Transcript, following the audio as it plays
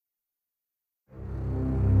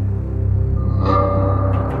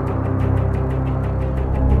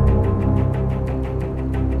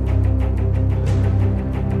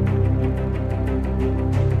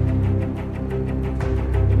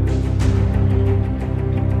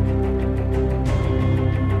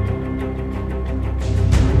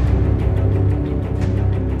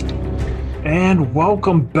And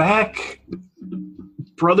welcome back,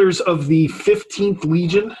 brothers of the 15th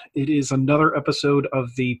Legion. It is another episode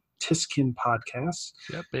of the Tiskin podcast.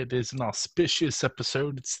 Yep, it is an auspicious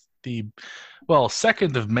episode. It's the,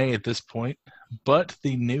 2nd of May at this point, but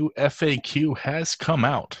the new FAQ has come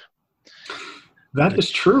out. That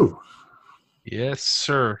is true. Yes,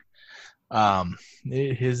 sir.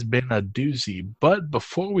 It has been a doozy. But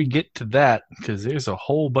before we get to that, because there's a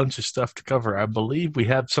whole bunch of stuff to cover, I believe we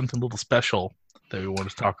have something a little special that we want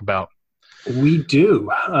to talk about. We do.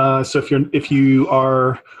 So if you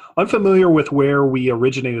are unfamiliar with where we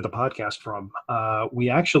originated the podcast from, we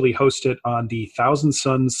actually host it on the Thousand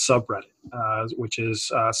Suns subreddit, which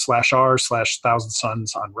is /r/Thousand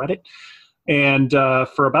Suns on Reddit. And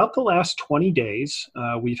for about the last 20 days,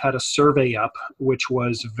 we've had a survey up, which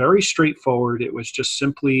was very straightforward. It was just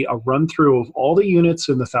simply a run-through of all the units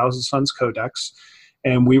in the Thousand Suns Codex,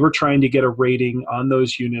 and we were trying to get a rating on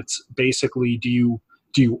those units. Basically, do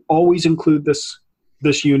you always include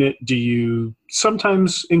this unit? Do you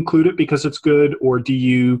sometimes include it because it's good, or do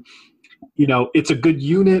you it's a good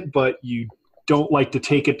unit, but you don't like to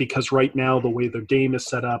take it because right now the way the game is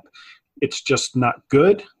set up, it's just not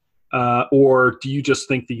good? Or do you just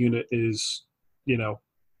think the unit is,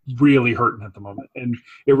 really hurting at the moment? And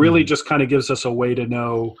it really just kind of gives us a way to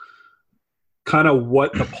know kind of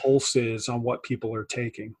what the pulse is on what people are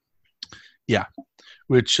taking. Yeah,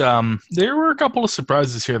 which there were a couple of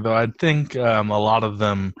surprises here, though. I think a lot of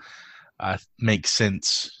them make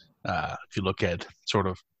sense if you look at sort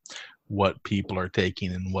of what people are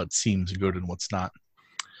taking and what seems good and what's not.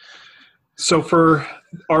 So for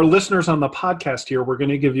our listeners on the podcast here, we're going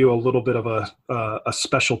to give you a little bit of a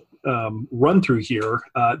special run through here.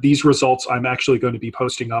 These results I'm actually going to be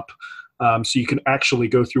posting up so you can actually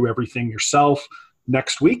go through everything yourself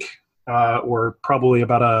next week or probably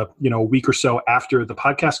about a week or so after the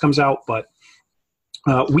podcast comes out. But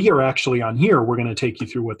we are actually on here. We're going to take you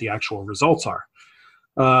through what the actual results are.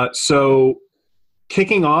 So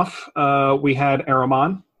kicking off, we had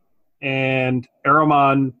Ahriman. And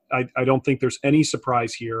Ahriman, I don't think there's any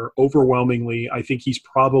surprise here. Overwhelmingly, I think he's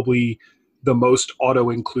probably the most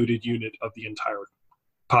auto-included unit of the entire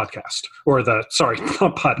podcast. Or not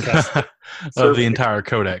podcast. Of the entire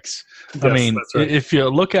codex. Yes, I mean, that's right. If you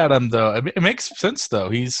look at him, though, it makes sense, though.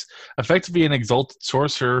 He's effectively an exalted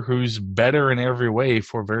sorcerer who's better in every way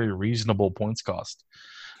for a very reasonable points cost.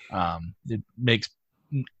 It makes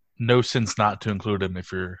no sense not to include him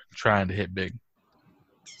if you're trying to hit big.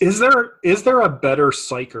 Is there a better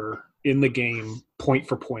psyker in the game point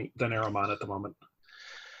for point than Ahriman at the moment?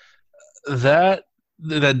 That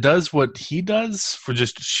does what he does for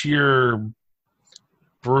just sheer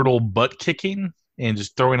brutal butt kicking and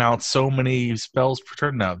just throwing out so many spells per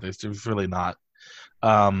turn. No, there's really not.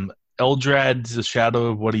 Eldrad's a shadow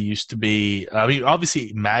of what he used to be. I mean,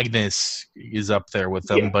 obviously Magnus is up there with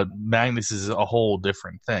them, but Magnus is a whole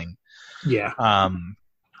different thing. Yeah.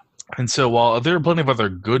 And so while there are plenty of other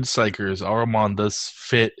good psychers, Ahriman does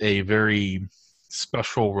fit a very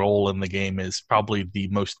special role in the game as probably the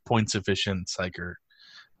most points efficient psyker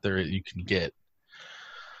there you can get.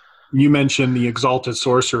 You mentioned the exalted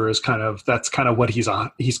sorcerer is that's kind of what he's on.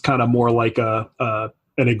 He's kind of more like an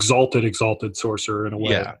exalted sorcerer in a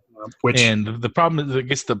way. Yeah. And the problem is, I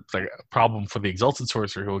guess the problem for the exalted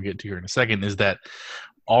sorcerer, who we'll get to here in a second, is that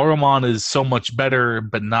Ahriman is so much better,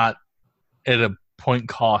 but not at a point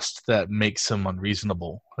cost that makes him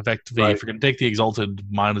unreasonable. Effectively, If you're going to take the exalted,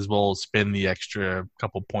 might as well spend the extra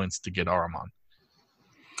couple points to get Ahriman.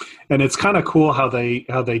 And it's kind of cool how they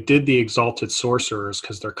did the exalted sorcerers,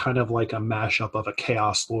 because they're kind of like a mashup of a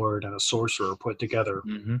chaos lord and a sorcerer put together.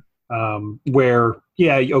 Mm-hmm. Where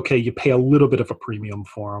you pay a little bit of a premium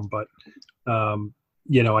for them, but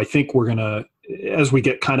I think we're gonna, as we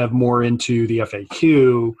get kind of more into the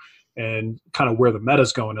FAQ and kind of where the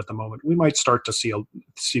meta's going at the moment, we might start to see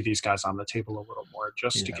these guys on the table a little more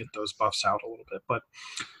just to get those buffs out a little bit. But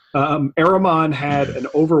Ahriman had an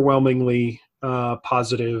overwhelmingly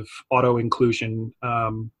positive auto inclusion.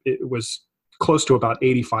 It was close to about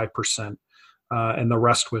 85%, and the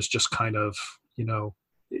rest was just kind of,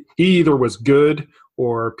 he either was good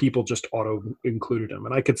or people just auto included him.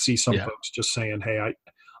 And I could see some folks just saying, hey,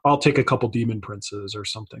 I'll take a couple demon princes or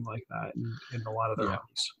something like that in a lot of their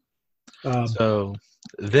armies. So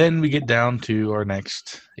then we get down to our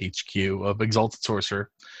next HQ of Exalted Sorcerer,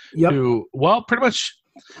 who, pretty much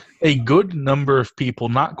a good number of people,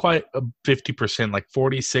 not quite 50%, like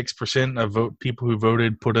 46% of people who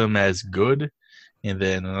voted put him as good, and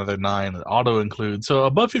then another 9 auto include. So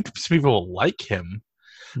above 50% of people like him.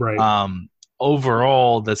 Right.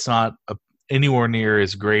 Overall, that's not anywhere near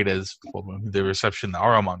as great as the reception that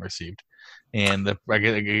Ahriman received. And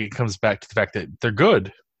it comes back to the fact that they're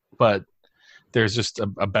good, but there's just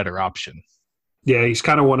a better option. Yeah, he's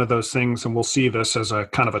kind of one of those things, and we'll see this as a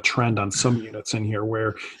kind of a trend on some units in here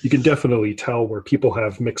where you can definitely tell where people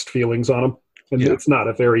have mixed feelings on him, and it's not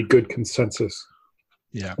a very good consensus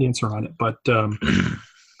answer on it. But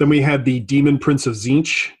then we had the Demon Prince of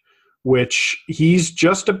Tzeentch, which he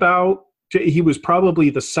was probably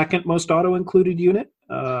the second most auto-included unit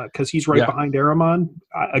because he's right behind Ahriman.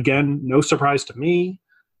 Again, no surprise to me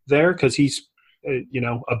there because he's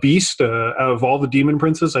a beast of all the demon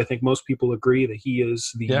princes. I think most people agree that he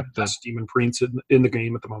is the best demon prince in the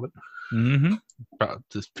game at the moment. Mm-hmm.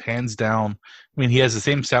 Just hands down. I mean, he has the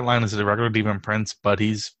same stat line as the regular demon prince, but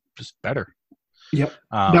he's just better. Yep.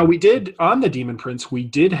 Now we did on the demon prince, we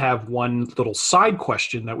did have one little side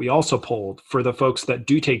question that we also polled for the folks that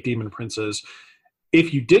do take demon princes.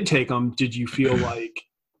 If you did take them, did you feel like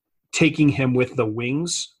taking him with the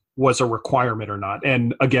wings was a requirement or not?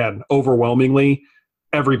 And again, overwhelmingly,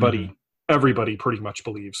 everybody pretty much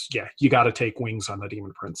believes, you got to take wings on the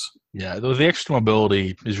Demon Prince. Yeah, the extra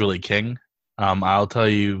mobility is really king. I'll tell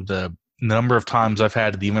you the number of times I've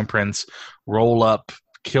had a Demon Prince roll up,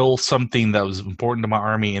 kill something that was important to my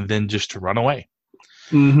army, and then just to run away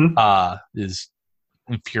is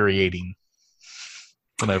infuriating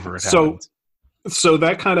whenever it happens. So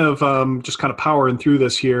that kind of just kind of powering through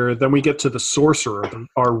this here. Then we get to the sorcerer,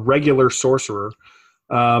 our regular sorcerer.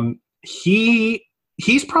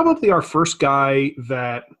 He's probably our first guy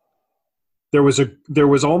that there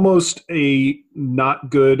was almost a not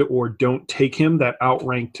good or don't take him that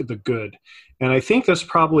outranked the good. And I think this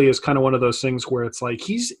probably is kind of one of those things where it's like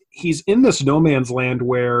he's in this no man's land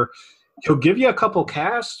where he'll give you a couple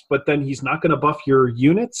casts, but then he's not going to buff your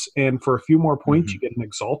units. And for a few more points, you get an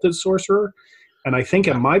exalted sorcerer. And I think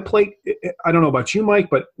in my play, I don't know about you, Mike,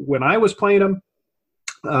 but when I was playing him,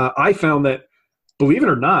 I found that, believe it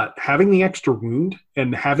or not, having the extra wound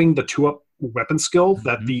and having the 2-up weapon skill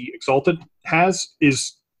that the exalted has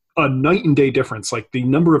is a night and day difference. Like the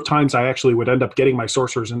number of times I actually would end up getting my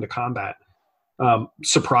sorcerers into combat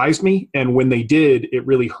surprised me. And when they did, it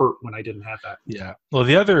really hurt when I didn't have that. Yeah. Well,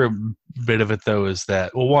 the other bit of it, though, is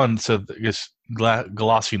that, well, one, so I guess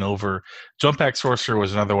glossing over, Jump Pack Sorcerer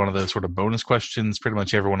was another one of those sort of bonus questions. Pretty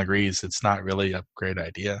much everyone agrees it's not really a great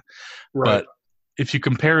idea. Right. But if you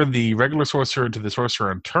compare the regular Sorcerer to the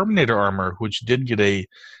Sorcerer in Terminator Armor, which did get a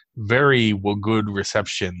very good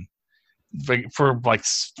reception, for like,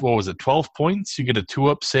 what was it, 12 points? You get a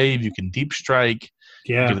 2-up save, you can Deep Strike,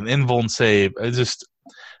 you get an invuln save. It's just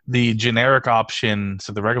the generic option,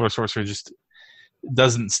 so the regular Sorcerer just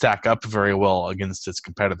doesn't stack up very well against its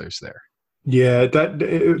competitors there. Yeah,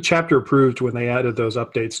 that chapter approved when they added those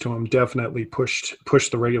updates to him definitely pushed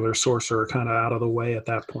the regular sorcerer kind of out of the way at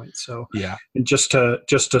that point. So and just to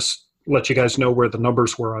let you guys know where the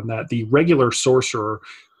numbers were on that, the regular sorcerer,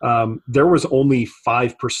 there was only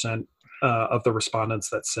 5% of the respondents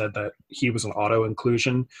that said that he was an auto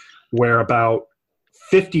inclusion, where about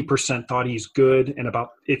 50% thought he's good, and about,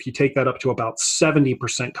 if you take that up to about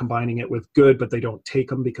 70% combining it with good, but they don't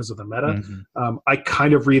take him because of the meta. I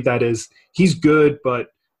kind of read that as he's good, but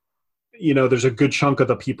there's a good chunk of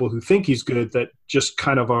the people who think he's good that just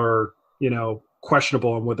kind of are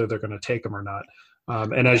questionable on whether they're going to take him or not.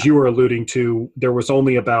 And as you were alluding to, there was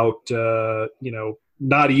only about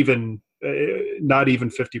not even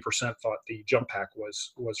 50% thought the jump pack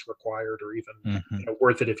was required or even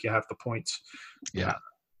worth it if you have the points.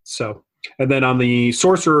 So, and then on the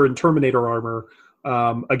sorcerer and Terminator Armor,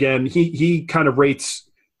 again, he kind of rates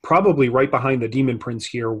probably right behind the Demon Prince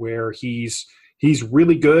here, where he's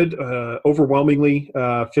really good. Overwhelmingly,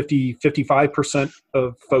 55%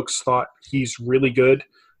 of folks thought he's really good.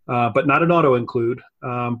 But not an auto include.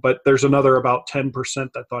 But there's another about 10%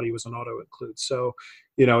 that thought he was an auto include. So,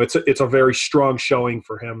 it's a very strong showing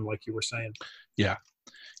for him, like you were saying. Yeah.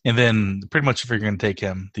 And then pretty much if you're going to take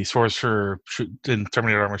him, the sorcerer in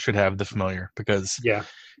Terminator Armor should have the familiar, because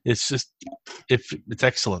it's just, it's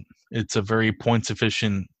excellent. It's a very points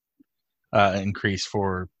efficient increase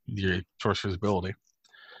for your sorcerer's ability.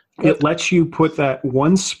 It lets you put that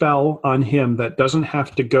one spell on him that doesn't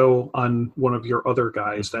have to go on one of your other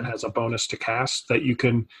guys that has a bonus to cast, that you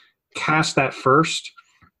can cast that first,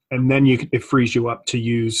 and then it frees you up to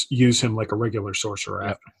use him like a regular sorcerer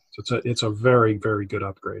after. So it's a very, very good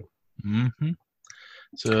upgrade.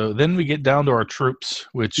 So then we get down to our troops,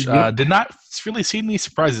 which did not really see any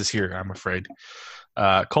surprises here, I'm afraid.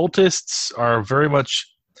 Cultists are very much...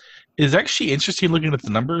 It's actually interesting looking at the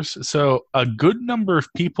numbers. So a good number of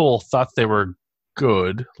people thought they were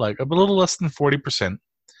good, like a little less than 40%.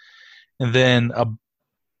 And then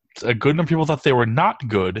a good number of people thought they were not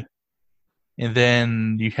good, And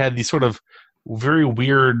then you had these sort of very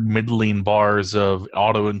weird middling bars of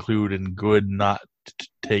auto include and good not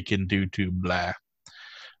taken due to blah,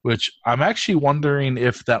 which I'm actually wondering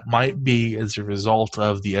if that might be as a result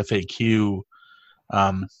of the FAQ,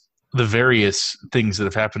 the various things that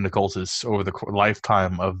have happened to cultists over the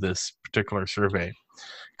lifetime of this particular survey.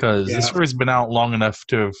 Because this survey's been out long enough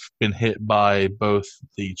to have been hit by both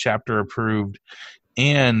the chapter approved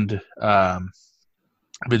and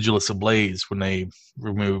Vigilus Ablaze when they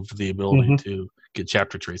removed the ability to get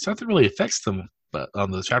chapter traits. Not that it really affects them but on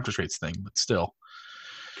the chapter traits thing, but still.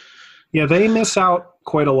 Yeah, they miss out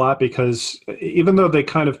quite a lot because even though they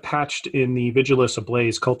kind of patched in the Vigilus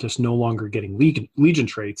Ablaze, cultists no longer getting Legion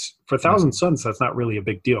traits. For Thousand Suns, that's not really a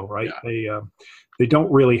big deal, right? Yeah. They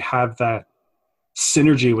don't really have that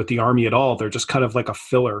synergy with the army at all. They're just kind of like a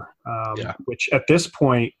filler, which at this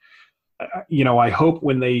point, I hope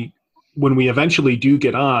when we eventually do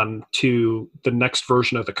get on to the next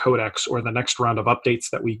version of the Codex or the next round of updates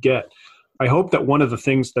that we get, I hope that one of the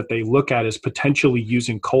things that they look at is potentially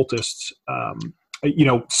using cultists.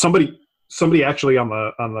 Somebody actually on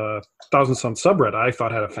the Thousand Sun subreddit I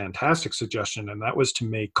thought had a fantastic suggestion, and that was to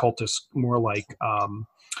make cultists more like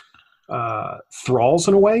thralls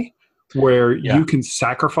in a way, where you can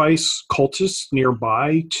sacrifice cultists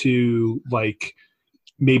nearby to like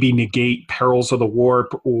maybe negate perils of the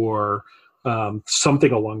warp or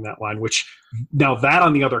something along that line, which now that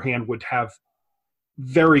on the other hand would have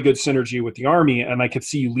very good synergy with the army, and I could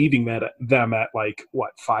see you leaving them at like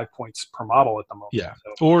 5 points per model at the moment. Yeah,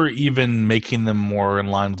 so. Or even making them more in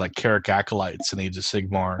line with like Carrick Acolytes in Age of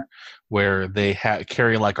Sigmar, where they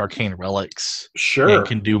carry like arcane relics, and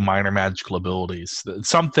can do minor magical abilities.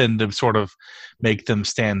 Something to sort of make them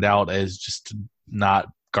stand out as just not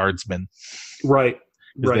guardsmen, right?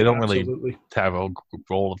 Right, they don't really have a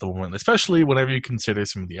role at the moment, especially whenever you consider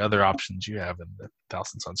some of the other options you have in the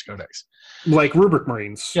Thousand Suns Codex. Like Rubric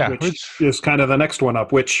Marines, which is kind of the next one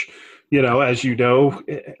up, which, as you know,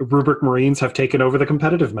 Rubric Marines have taken over the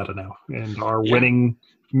competitive meta now and are winning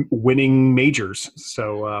majors.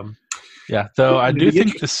 So, though I do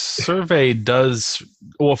think the survey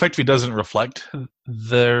effectively doesn't reflect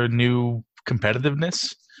their new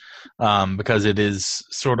competitiveness. Because it is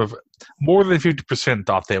sort of more than 50%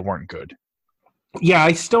 thought they weren't good. Yeah,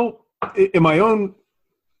 I still, in my own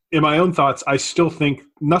thoughts, I still think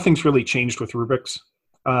nothing's really changed with rubrics.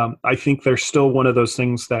 I think they're still one of those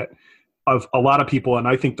things that of a lot of people, and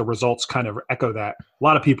I think the results kind of echo that. A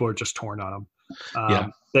lot of people are just torn on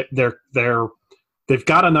them. They've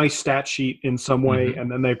got a nice stat sheet in some way,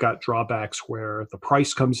 and then they've got drawbacks where the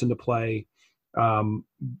price comes into play.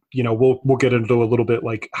 We'll get into a little bit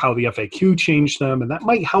like how the FAQ changed them, and that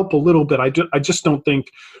might help a little bit. I just don't think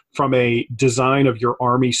from a design of your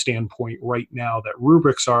army standpoint right now that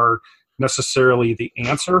rubrics are necessarily the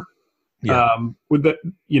answer. With the,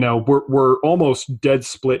 we're almost dead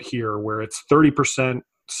split here, where it's 30%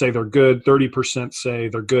 say they're good, 30% say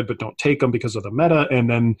they're good but don't take them because of the meta, and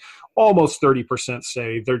then almost 30%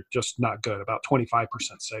 say they're just not good. About 25%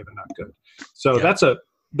 say they're not good. So that's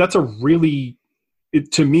a really,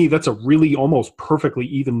 to me, that's a really almost perfectly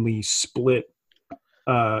evenly split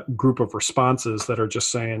group of responses that are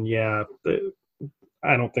just saying,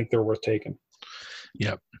 I don't think they're worth taking.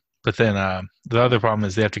 Yep. But then the other problem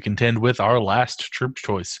is they have to contend with our last troop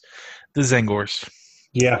choice, the Zengors.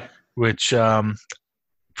 Yeah. Which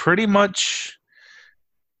pretty much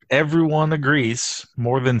everyone agrees,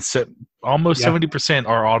 more than almost 70%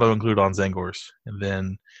 are auto-include on Zengors. And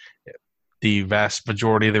then the vast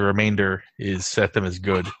majority of the remainder is set them as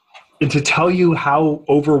good. And to tell you how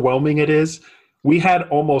overwhelming it is, we had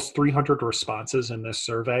almost 300 responses in this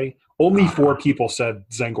survey. Only 4 people said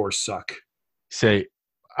Zengors suck.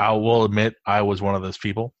 I will admit I was one of those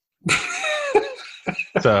people.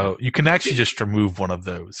 So you can actually just remove one of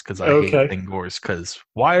those because I hate Zengors. Because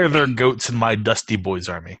why are there goats in my Dusty Boys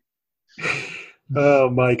army? Oh,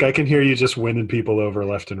 Mike, I can hear you just winning people over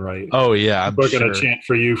left and right. Oh, yeah. We're going to chant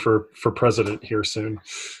for you for president here soon.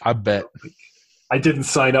 I bet. I didn't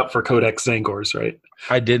sign up for Codex Zengors, right?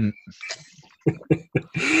 I didn't.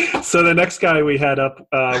 So the next guy we had up,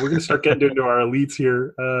 we're going to start getting into our elites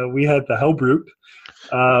here. We had the Hellbrute.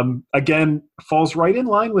 Again, falls right in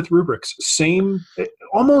line with rubrics.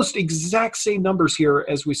 Almost exact same numbers here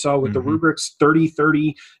as we saw with the rubrics, 30,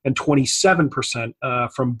 30, and 27%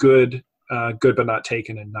 from good but not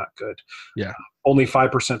taken, and not good. Yeah. Only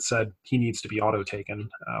 5% said he needs to be auto-taken.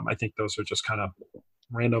 I think those are just kind of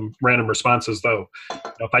random responses, though.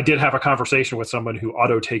 If I did have a conversation with someone who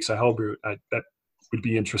auto-takes a Hellbrute, that would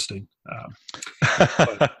be interesting.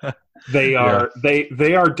 They are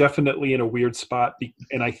they are definitely in a weird spot,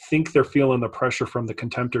 and I think they're feeling the pressure from the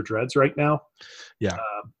Contemptor Dreads right now. Yeah,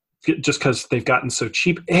 just because they've gotten so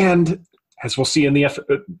cheap, and as we'll see in the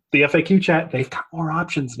FAQ chat, they've got more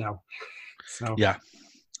options now. So yeah.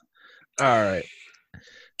 All right,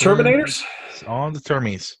 Terminators on the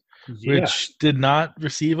Termies, which did not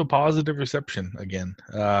receive a positive reception again.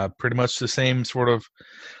 Pretty much the same sort of,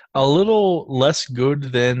 a little less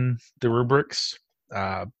good than the rubrics.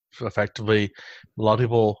 Effectively, a lot of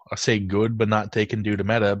people say good but not taken due to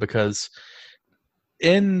meta, because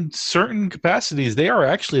in certain capacities they are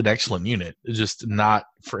actually an excellent unit. It's just not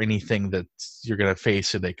for anything that you're going to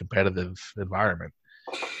face in a competitive environment.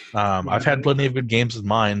 I've had plenty of good games with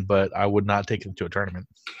mine, but I would not take them to a tournament.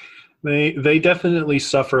 They definitely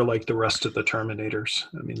suffer like the rest of the Terminators.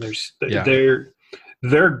 I mean,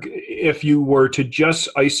 they're if you were to just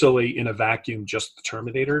isolate in a vacuum just the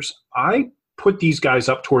Terminators, I put these guys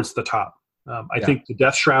up towards the top. I think the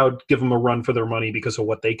Death Shroud give them a run for their money because of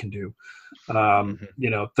what they can do. You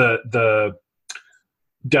know, the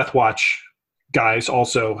Death Watch guys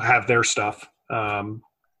also have their stuff.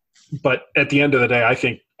 But at the end of the day, I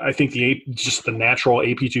think just the natural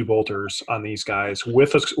AP2 bolters on these guys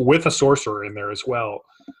with a sorcerer in there as well.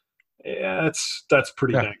 Yeah, that's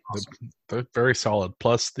pretty dang awesome. They're very solid.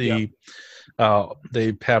 Plus they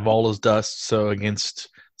have all those dust, so against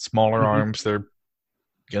smaller arms, they're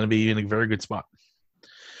going to be in a very good spot.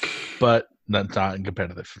 But that's not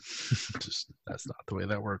competitive. Just that's not the way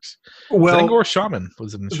that works. Well, Zangor Shaman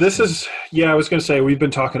was an I was going to say, we've been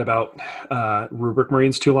talking about Rubric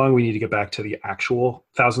Marines too long. We need to get back to the actual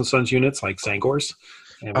Thousand Suns units like Zangors.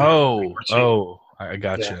 I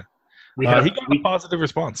gotcha. Yeah. He got a positive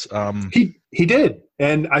response. He did,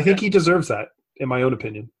 and I think he deserves that, in my own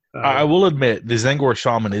opinion. I will admit, the Zangor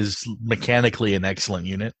Shaman is mechanically an excellent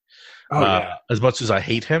unit. As much as I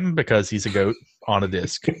hate him because he's a goat on a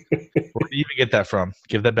disc. Where did you even get that from?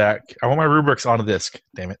 Give that back. I want my rubrics on a disc.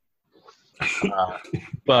 Damn it.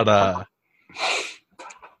 But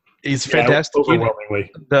he's fantastic.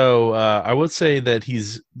 Overwhelmingly. Though I would say that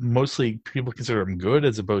he's mostly, people consider him good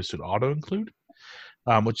as opposed to an auto include,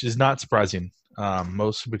 which is not surprising.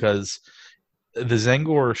 Mostly because the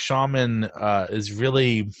Zangor Shaman is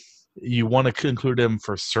really, you want to include him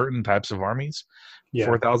for certain types of armies.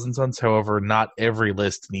 4,000 Suns, however, not every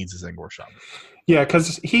list needs a Zangor Shaman. Yeah,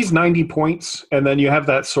 because he's 90 points, and then you have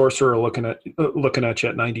that sorcerer looking at you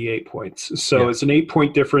at 98 points. So it's an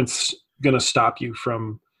 8-point difference going to stop you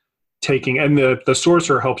from taking, and the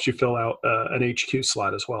sorcerer helps you fill out an HQ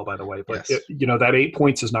slot as well, by the way. But that 8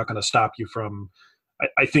 points is not going to stop you from.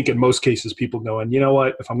 I think in most cases, people going, you know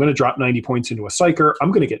what? If I'm going to drop 90 points into a psyker,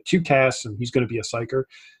 I'm going to get 2 casts, and he's going to be a psyker.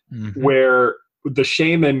 Mm-hmm. Where the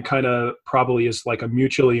shaman kind of probably is like a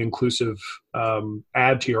mutually inclusive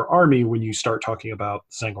add to your army when you start talking about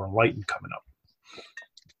Zangor Enlightened coming up.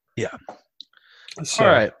 Yeah. So, all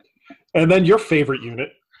right. And then your favorite unit.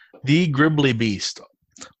 The Gribbly Beast,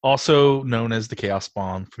 also known as the Chaos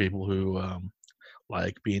Spawn for people who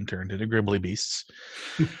like being turned into Gribbly Beasts,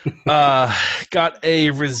 got a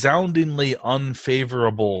resoundingly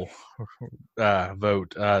unfavorable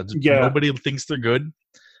vote. Nobody thinks they're good.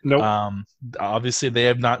 Nope. Obviously, they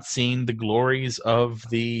have not seen the glories of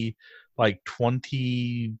the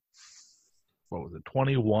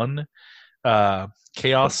 21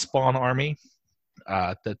 Chaos Spawn army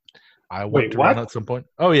that I went around at some point.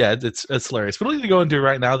 Oh yeah, it's hilarious. We don't need to go into it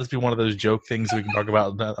right now. This will be one of those joke things we can talk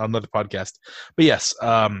about on another podcast. But yes,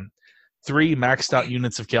 3 maxed out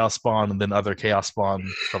units of Chaos Spawn and then other Chaos Spawn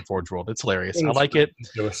from Forge World. It's hilarious. I like it.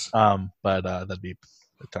 But that'd be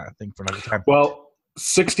a thing for another time. Well,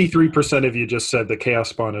 63% of you just said the Chaos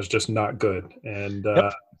Spawn is just not good, and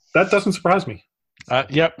that doesn't surprise me.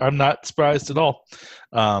 Yep, I'm not surprised at all.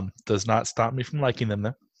 Does not stop me from liking them,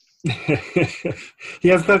 though. He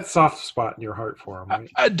has that soft spot in your heart for him, right?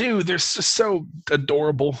 I do. They're just so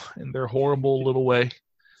adorable in their horrible little way.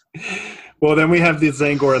 Well, then we have the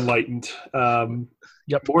Zangor Enlightened.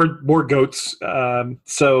 More goats.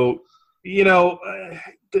 So, the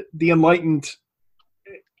Enlightened,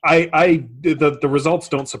 the results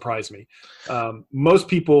don't surprise me. Most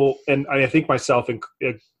people, and I think myself,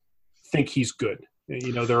 think he's good.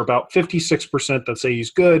 There are about 56% that say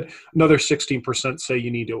he's good. Another 16% say you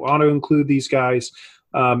need to auto-include these guys.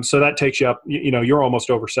 So that takes you up. You're almost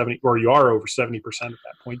over 70, or you are over 70% at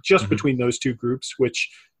that point, just between those two groups, which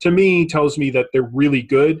to me tells me that they're really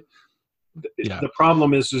good. The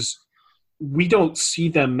problem is we don't see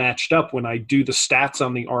them matched up when I do the stats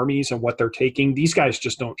on the armies and what they're taking. These guys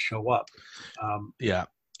just don't show up.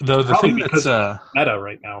 Though the thing that's meta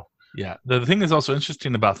right now. Yeah. The thing that's also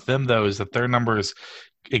interesting about them, though, is that their numbers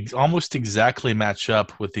almost exactly match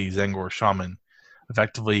up with the Zangor Shaman.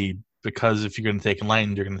 Effectively, because if you're going to take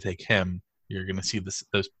Enlightened, you're going to take him. You're going to see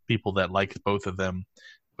those people that like both of them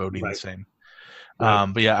voting the same. Right.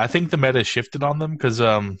 But yeah, I think the meta shifted on them because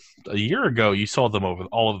a year ago you saw them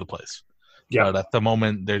all over the place. Yeah. But at the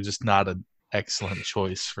moment, they're just not an excellent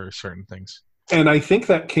choice for certain things. And I think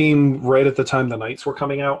that came right at the time the Knights were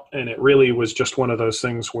coming out, and it really was just one of those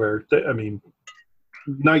things where,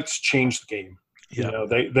 Knights changed the game. Yeah. You know,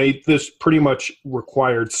 this pretty much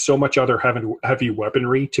required so much other heavy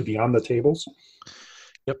weaponry to be on the tables.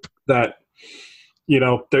 Yep. That, you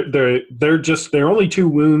know, they're only 2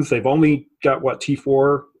 wounds. They've only got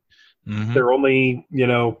T4. Mm-hmm. They're only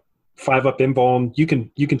 5-up invuln. You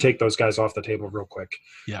can take those guys off the table real quick.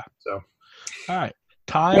 Yeah. So, all right.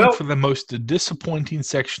 Time for the most disappointing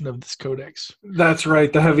section of this codex. That's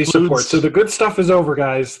right, the heavy support. So the good stuff is over,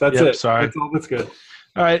 guys. That's it. Sorry. That's all that's good.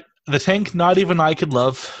 All right. The tank not even I could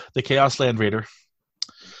love, the Chaos Land Raider.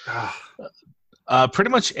 Pretty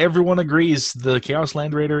much everyone agrees the Chaos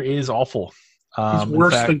Land Raider is awful. He's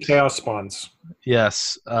worse than Chaos Spawns.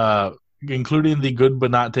 Yes. Including the good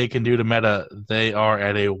but not taken due to meta, they are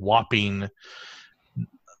at a whopping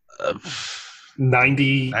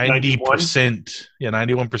 90%.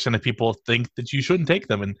 91% of people think that you shouldn't take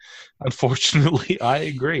them, and unfortunately I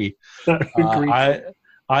agree.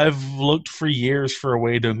 I've looked for years for a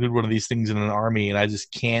way to include one of these things in an army, and I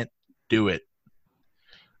just can't do it.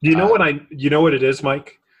 You know what it is,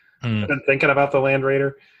 Mike? I've been thinking about the Land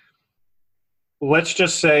Raider. Let's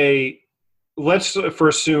just say,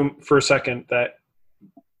 assume for a second that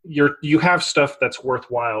you have stuff that's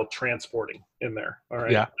worthwhile transporting in there. All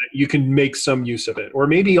right. Yeah. You can make some use of it. Or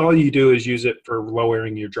maybe all you do is use it for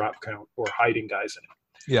lowering your drop count or hiding guys in it.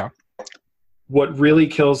 Yeah. What really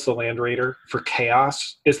kills the Land Raider for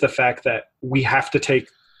Chaos is the fact that we have to take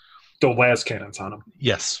the las cannons on them.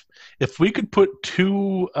 Yes. If we could put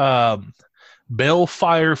 2 Balefire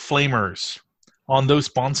Flamers on those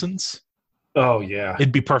sponsons, oh yeah,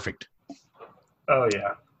 it'd be perfect. Oh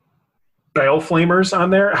yeah. Bale Flamers on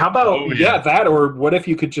there. How about that? Or what if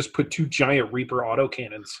you could just put 2 giant Reaper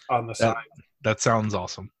autocannons on the side? That sounds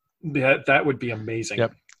awesome. That would be amazing.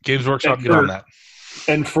 Yep. Games Workshop get on that.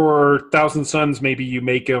 And for Thousand Suns, maybe you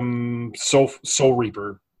make them Soul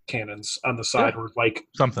Reaper cannons on the side, or like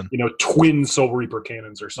something, twin Soul Reaper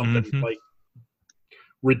cannons or something like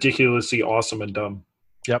ridiculously awesome and dumb.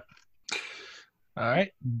 Yep. All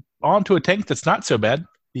right. On to a tank that's not so bad.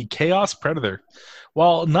 The Chaos Predator.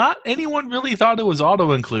 While not anyone really thought it was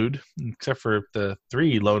auto-include, except for the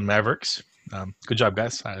 3 Lone Mavericks. Good job,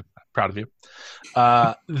 guys. I'm proud of you.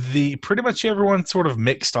 Pretty much everyone sort of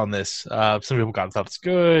mixed on this. Some people thought it's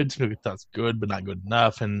good. Some people thought it's good, but not good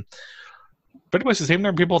enough. And pretty much the same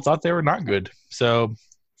number of people thought they were not good. So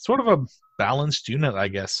sort of a balanced unit, I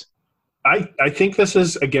guess. I think this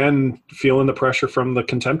is, again, feeling the pressure from the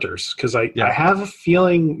contemptors, because I have a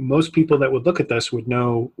feeling most people that would look at this would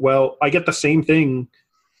know, well, I get the same thing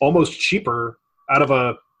almost cheaper out of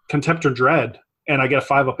a Contemptor Dread, and I get a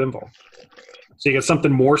 5-up invul. So you get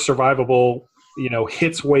something more survivable,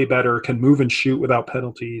 hits way better, can move and shoot without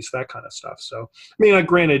penalties, that kind of stuff. So, I mean,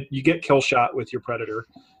 granted, you get kill shot with your Predator.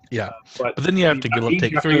 Yeah, but then you have to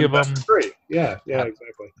take 3 of them. 3. Yeah,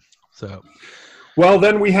 exactly. So... Well,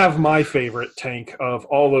 then we have my favorite tank of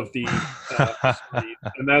all of the,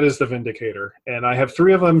 and that is the Vindicator. And I have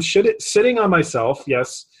 3 of them sitting on myself.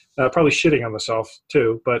 Yes, probably shitting on myself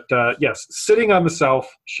too. But yes, sitting on the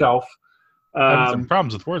shelf. Some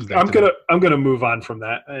problems with words there. I'm gonna move on from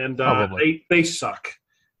that. And they suck.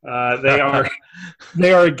 They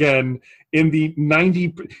are again in the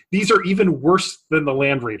 90. These are even worse than the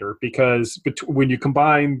Land Raider, because when you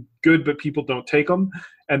combine good but people don't take them,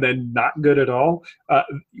 and then not good at all,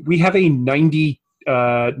 we have a 92%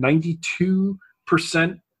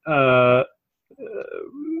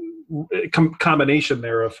 combination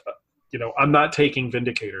there of, I'm not taking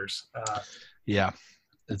Vindicators. Yeah,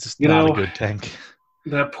 it's just not a good tank.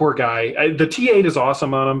 That poor guy. The T8 is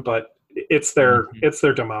awesome on him, but it's their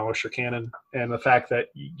Demolisher cannon, and the fact that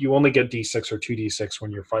you only get D6 or 2D6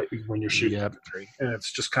 when you're shooting infantry, and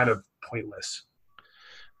it's just kind of pointless.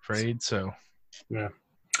 Afraid so. Yeah.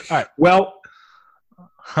 All right. Well,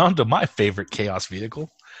 on to my favorite Chaos vehicle,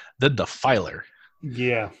 the Defiler.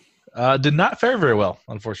 Yeah. Did not fare very well,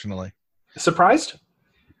 unfortunately. Surprised?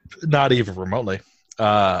 Not even remotely.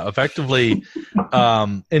 Effectively,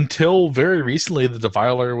 until very recently, the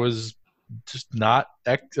Defiler was just not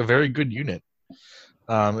a very good unit.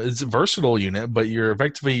 It's a versatile unit, but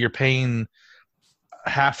you're paying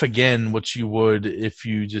half again what you would if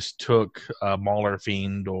you just took a Mauler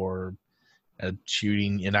Fiend or an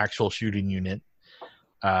actual shooting unit.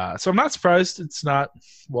 So I'm not surprised it's not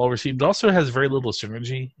well received. It also has very little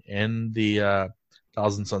synergy in the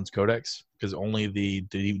Thousand Sons Codex because only the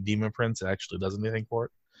Demon Prince actually does anything for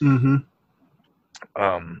it. Mm-hmm.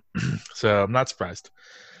 So I'm not surprised.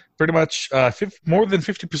 Pretty much more than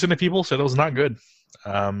 50% of people said it was not good.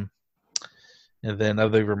 And then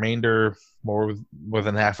of the remainder, more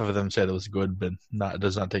than half of them said it was good, but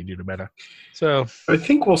does not take due to meta. So I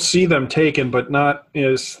think we'll see them taken, but not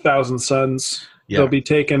as Thousand Sons. Yeah. They'll be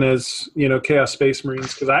taken as, Chaos Space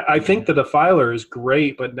Marines. Because I think the Defiler is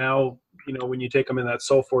great, but now, when you take them in that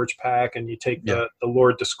Soulforge pack and you take the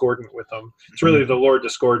Lord Discordant with them, it's really the Lord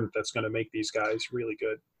Discordant that's going to make these guys really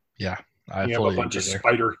good. Yeah. You have a bunch of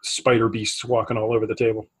spider beasts walking all over the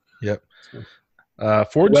table. Yep.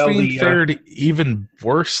 Forge Fiend fared even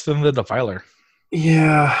worse than the Defiler.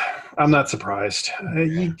 Yeah, I'm not surprised.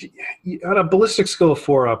 On a ballistic skill of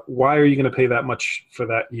 4 up, why are you going to pay that much for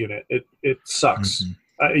that unit? It sucks.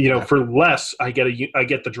 Mm-hmm. For less, I get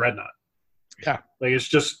the Dreadnought. Yeah, like it's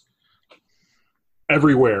just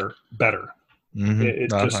everywhere better.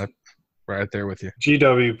 Mm-hmm. I'm right there with you.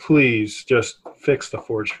 GW, please just fix the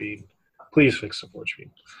Forge Fiend. Please fix the Forge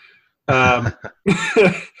Fiend.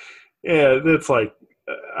 Yeah, it's like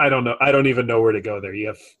I don't know. I don't even know where to go there. You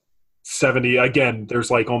have 70 again. There's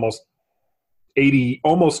like almost 80,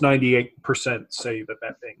 almost 98% say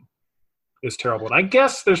that thing is terrible. And I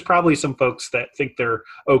guess there's probably some folks that think they're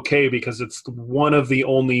okay because it's one of the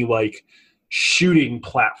only like shooting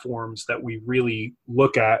platforms that we really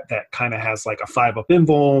look at that kind of has like a 5-up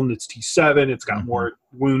invuln. It's T7. It's got more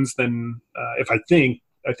wounds than I think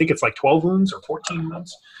it's like 12 wounds or 14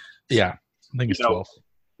 wounds. Yeah, I think it's 12.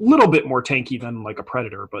 A little bit more tanky than like a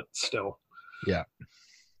Predator, but still. Yeah.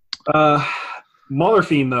 Mauler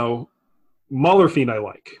Fiend though. Mauler Fiend I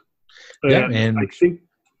like. Yeah, and I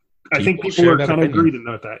think people are kind of agreeing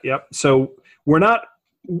with that. Yep. So we're not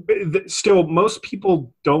still most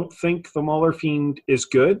people don't think the Mauler Fiend is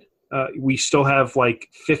good. We still have like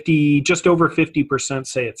just over 50%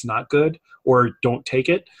 say it's not good or don't take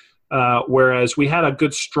it. Whereas we had a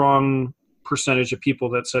good strong percentage of people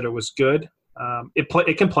that said it was good.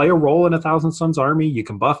 It can play a role in a Thousand Sons army. You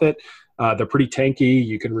can buff it. They're pretty tanky.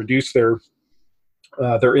 You can reduce their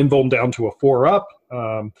invuln down to a 4-up.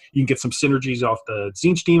 You can get some synergies off the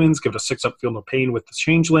Tzeentch demons. Give it a 6-up Feel No Pain with the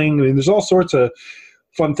Changeling. I mean, there's all sorts of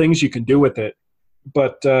fun things you can do with it.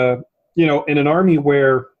 But in an army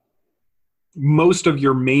where most of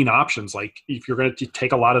your main options, like if you're going to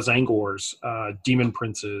take a lot of Zangors, Demon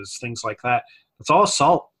Princes, things like that, it's all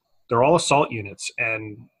assault. They're all assault units,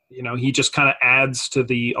 and he just kind of adds to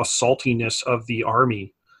the assaultiness of the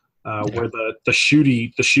army, where the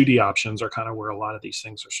shooty options are kind of where a lot of these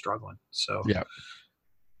things are struggling. So yeah,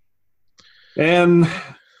 and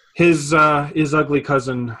his ugly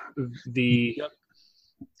cousin, the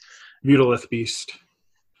Mutalith Beast.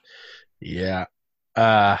 Yeah,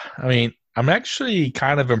 I mean, I'm actually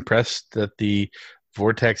kind of impressed that the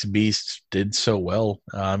Vortex Beast did so well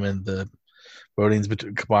in the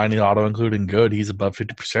votings combining auto including good. He's above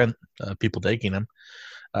 50% people taking him,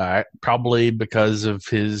 probably because of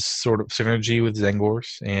his sort of synergy with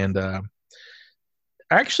Zangors and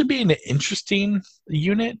actually being an interesting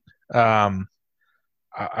unit.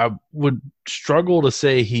 I would struggle to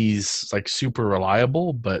say he's like super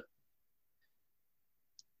reliable, but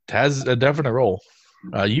has a definite role.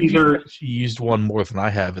 You've used one more than I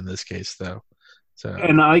have in this case, though. So,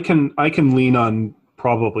 and I can lean on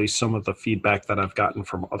probably some of the feedback that I've gotten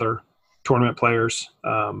from other tournament players.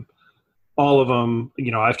 All of them,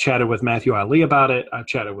 I've chatted with Matthew Ali about it. I've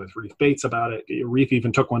chatted with Reef Bates about it. Reef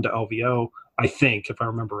even took one to LVO, I think, if I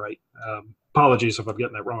remember right. Apologies if I'm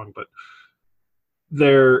getting that wrong, but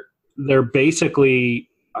they're basically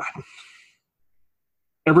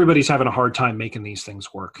everybody's having a hard time making these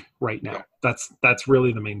things work right now. That's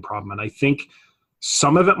really the main problem. And I think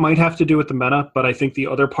some of it might have to do with the meta, but I think the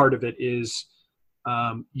other part of it is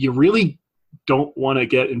you really don't want to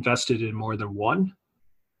get invested in more than one.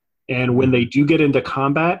 And when they do get into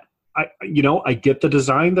combat, I get the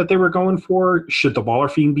design that they were going for. Should the Mauler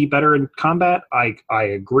Fiend be better in combat? I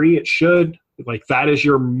agree it should. Like, that is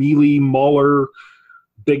your melee mauler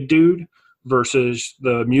big dude versus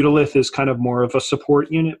the Mutalith is kind of more of a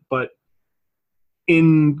support unit. But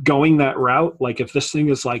in going that route, like if this thing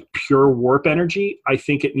is like pure warp energy, I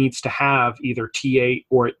think it needs to have either T8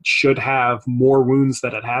 or it should have more wounds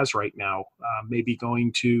that it has right now. Maybe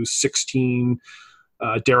going to 16,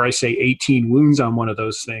 dare I say 18 wounds on one of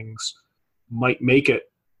those things might make it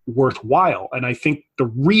worthwhile. And I think the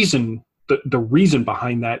reason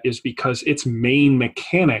behind that is because its main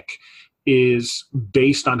mechanic is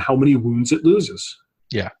based on how many wounds it loses.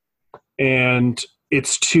 Yeah. And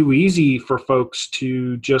it's too easy for folks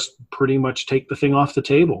to just pretty much take the thing off the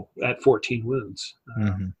table at 14 wounds.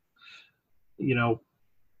 You know,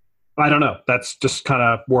 I don't know. That's just kind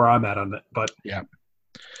of where I'm at on it. But yeah.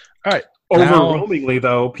 All right. Overwhelmingly,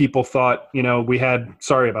 though, people thought, we had,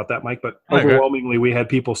 sorry about that, Mike, but overwhelmingly we had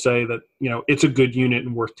people say that, it's a good unit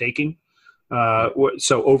and worth taking.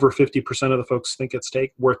 So over 50% of the folks think it's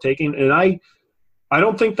worth taking. And I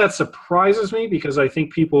don't think that surprises me, because I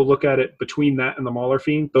think people look at it between that and the Mauler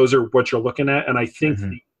Fiend. Those are what you're looking at. And I think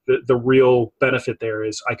the real benefit there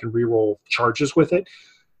is I can reroll charges with it.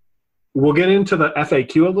 We'll get into the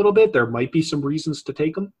FAQ a little bit. There might be some reasons to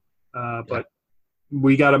take them, but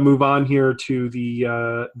we got to move on here to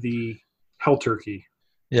the Hell Turkey.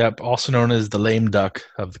 Yep, also known as the lame duck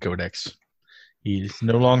of the Codex. He's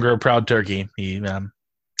no longer a proud turkey. It's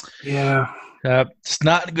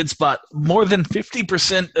not a good spot. More than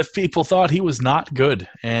 50% of people thought he was not good,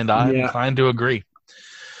 and I'm inclined to agree.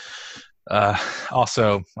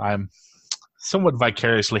 Also, I'm somewhat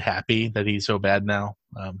vicariously happy that he's so bad now.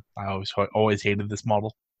 I always hated this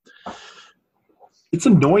model. It's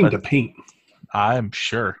annoying to paint. I'm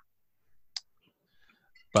sure.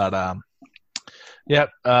 But,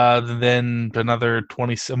 then another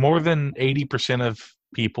more than 80% of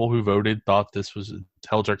people who voted thought this was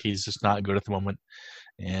Hell Turkey is just not good at the moment.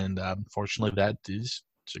 And unfortunately, that is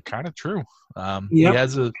kind of true. He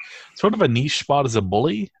has a sort of a niche spot as a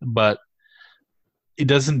bully, but he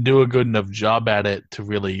doesn't do a good enough job at it to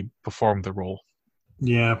really perform the role.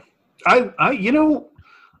 Yeah. I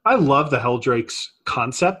love the Helldrakes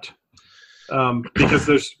concept. Because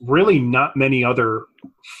there's really not many other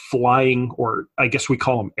flying, or I guess we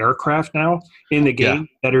call them aircraft now, in the game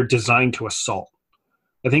that are designed to assault.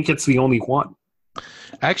 I think it's the only one.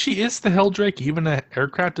 Actually, is the Helldrake even an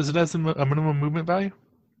aircraft? Does it have a minimum movement value?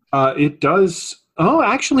 It does. Oh,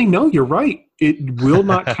 actually, no, you're right. It will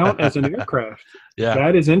not count as an aircraft. Yeah.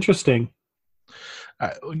 That is interesting.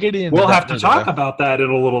 We'll have to talk about that in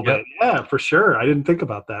a little bit. Yeah, for sure. I didn't think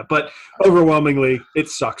about that. But overwhelmingly, it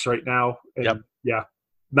sucks right now. And yeah,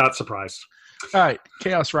 not surprised. All right,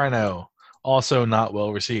 Chaos Rhino, also not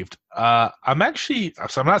well received. I'm not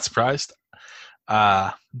surprised.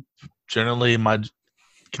 Generally, my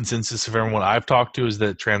consensus of everyone I've talked to is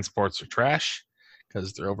that transports are trash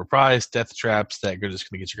because they're overpriced, death traps that are just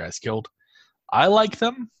going to get your guys killed. I like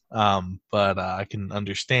them. But I can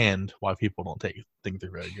understand why people don't think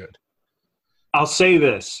they're very good. I'll say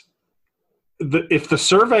this. If the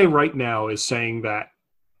survey right now is saying that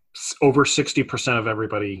over 60% of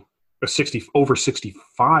everybody, over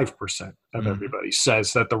 65% of everybody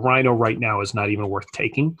says that the Rhino right now is not even worth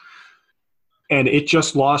taking, and it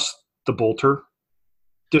just lost the bolter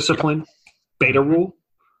discipline beta rule,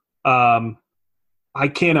 I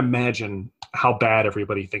can't imagine how bad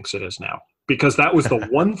everybody thinks it is now. Because that was the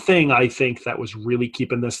one thing I think that was really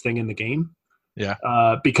keeping this thing in the game.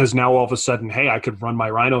 Yeah. Because now all of a sudden, hey, I could run my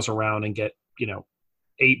Rhinos around and get,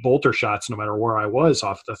 8 bolter shots no matter where I was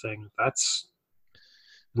off the thing. That's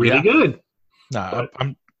really good. No,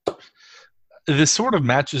 this sort of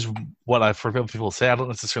matches what I've heard people say. I don't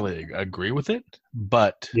necessarily agree with it,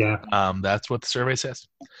 but that's what the survey says.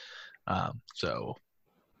 So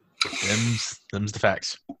them's the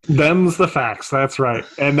facts. Them's the facts. That's right.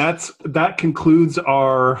 And that concludes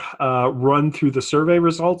our run through the survey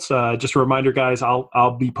results. Just a reminder, guys,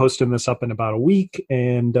 I'll be posting this up in about a week,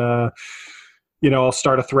 and I'll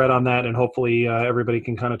start a thread on that, and hopefully everybody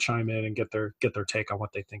can kind of chime in and get their take on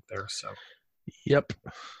what they think there. So, yep.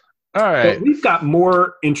 All right. But we've got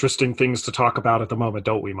more interesting things to talk about at the moment,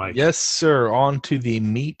 don't we, Mike? Yes, sir. On to the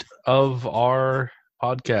meat of our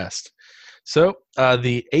podcast. So,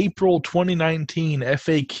 the April 2019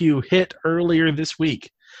 FAQ hit earlier this week,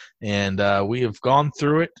 and we have gone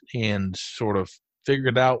through it and sort of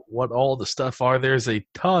figured out what all the stuff are. There's a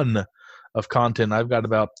ton of content. I've got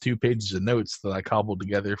about 2 pages of notes that I cobbled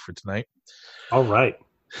together for tonight. All right.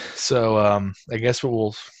 So, I guess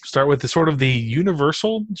we'll start with the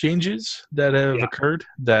universal changes that have occurred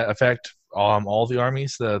that affect all the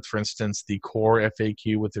armies. For instance, the core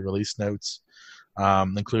FAQ with the release notes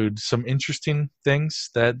include some interesting things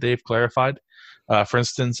that they've clarified. For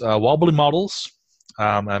instance, wobbly models.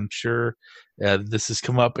 I'm sure this has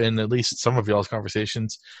come up in at least some of y'all's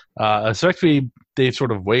conversations. Especially, they've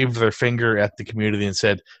sort of waved their finger at the community and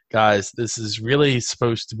said, guys, this is really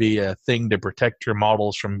supposed to be a thing to protect your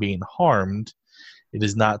models from being harmed. It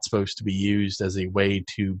is not supposed to be used as a way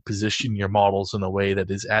to position your models in a way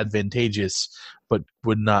that is advantageous but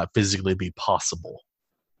would not physically be possible.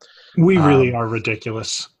 We really are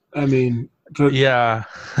ridiculous. I mean, yeah.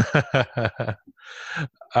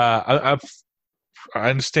 I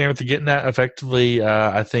understand what they're getting at. Effectively,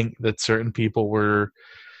 I think that certain people were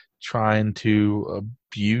trying to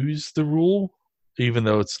abuse the rule, even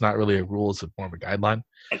though it's not really a rule; it's more of a guideline.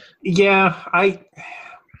 Yeah, I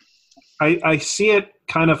see it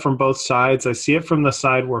kind of from both sides. I see it from the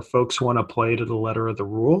side where folks want to play to the letter of the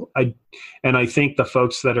rule. I think the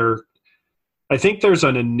folks that are, I think there's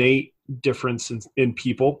an innate difference in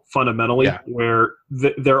people fundamentally, where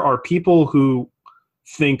there are people who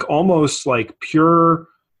think almost like pure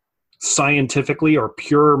scientifically or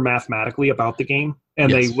pure mathematically about the game,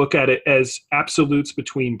 and they look at it as absolutes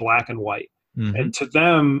between black and white. Mm-hmm. And to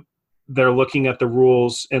them, they're looking at the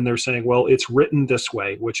rules and they're saying, well, it's written this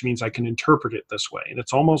way, which means I can interpret it this way. And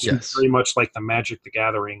it's almost very much like the Magic the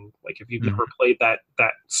Gathering. Like if you've never played that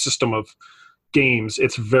system of games,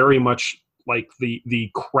 it's very much like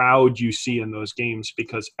the crowd you see in those games,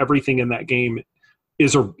 because everything in that game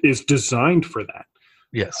is designed for that.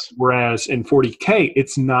 Yes. Whereas in 40K,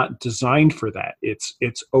 it's not designed for that.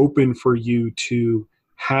 It's open for you to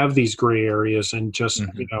have these gray areas and just,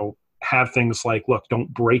 have things like, look,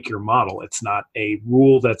 don't break your model. It's not a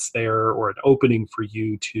rule that's there or an opening for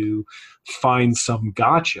you to find some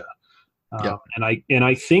gotcha. And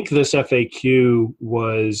I think this FAQ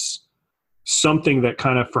was something that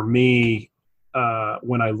kind of, for me,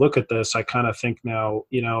 when I look at this, I kind of think now,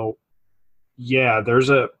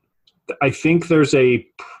 I think there's a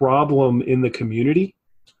problem in the community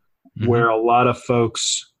where a lot of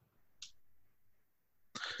folks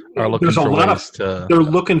are looking for ways to... They're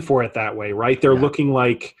looking for it that way, right? They're looking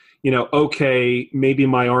like, okay, maybe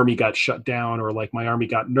my army got shut down or like my army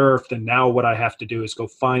got nerfed, and now what I have to do is go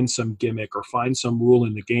find some gimmick or find some rule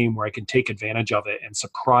in the game where I can take advantage of it and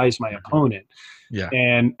surprise my opponent. Yeah.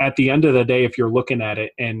 And at the end of the day, if you're looking at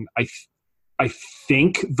it, and I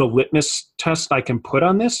think the litmus test I can put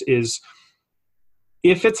on this is,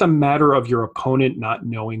 if it's a matter of your opponent not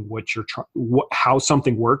knowing what you're how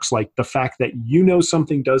something works, like the fact that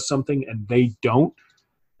something does something and they don't,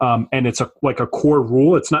 and it's like a core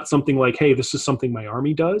rule, it's not something like, hey, this is something my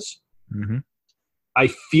army does. Mm-hmm. I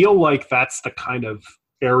feel like that's the kind of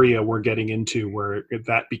area we're getting into where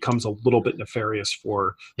that becomes a little bit nefarious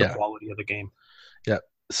for the quality of the game. Yeah.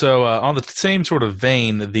 So on the same sort of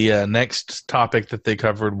vein, the next topic that they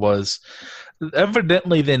covered was,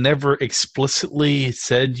 evidently they never explicitly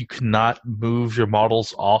said you could not move your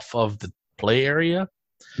models off of the play area.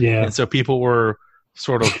 Yeah. And so people were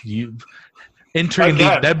sort of entering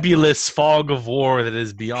the nebulous fog of war that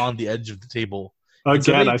is beyond the edge of the table.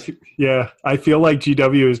 Again, I feel like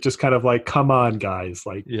GW is just kind of like, come on, guys.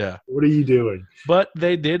 Like, what are you doing? But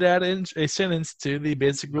they did add in a sentence to the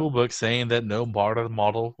basic rule book saying that no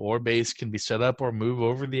model or base can be set up or move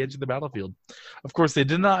over the edge of the battlefield. Of course, they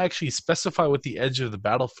did not actually specify what the edge of the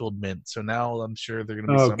battlefield meant. So now I'm sure they're going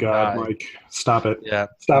to be some guy. Mike, stop it. Yeah,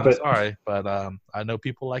 stop it. Sorry, but I know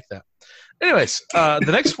people like that. Anyways,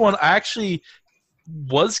 the next one I actually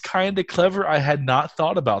was kind of clever. I had not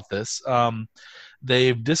thought about this.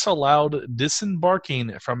 They've disallowed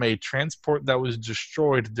disembarking from a transport that was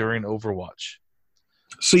destroyed during Overwatch.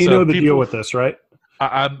 So know the deal with this, right?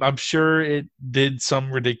 I'm sure it did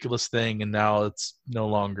some ridiculous thing, and now it's no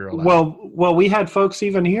longer allowed. Well, we had folks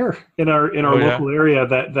even here in our local area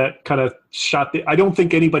that kind of shot I don't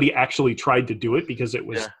think anybody actually tried to do it because it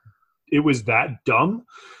was that dumb.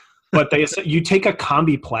 But you take a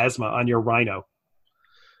combi plasma on your Rhino.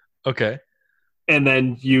 Okay. And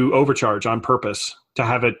then you overcharge on purpose to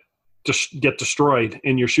have it just get destroyed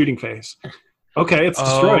in your shooting phase. Okay, it's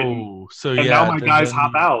destroyed. Oh, so now my guys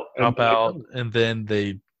hop out. And then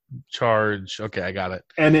they charge. Okay, I got it.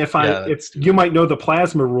 And if you might know the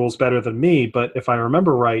plasma rules better than me, but if I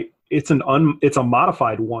remember right, it's a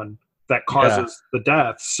modified one that causes the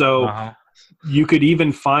death. So you could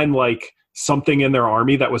even find like something in their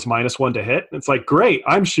army that was -1 to hit. It's like, great,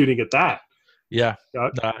 I'm shooting at that. Yeah,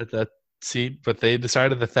 but they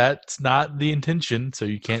decided that that's not the intention, so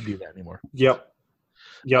you can't do that anymore. Yep.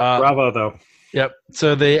 Bravo, though. Yep.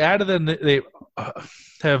 So they added they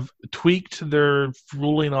have tweaked their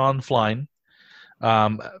ruling on flying.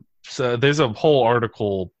 So there's a whole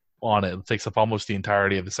article on it. It takes up almost the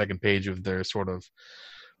entirety of the second page of their sort of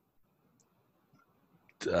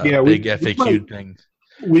big FAQ thing.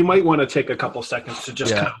 We might want to take a couple seconds to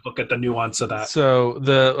just kind of look at the nuance of that. So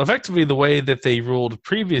effectively the way that they ruled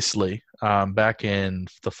previously, back in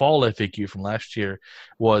the fall FAQ from last year,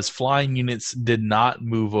 was flying units did not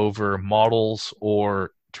move over models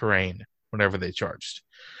or terrain whenever they charged.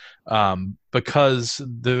 Because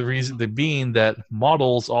the reason being that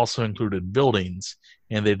models also included buildings,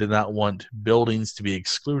 and they did not want buildings to be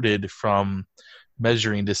excluded from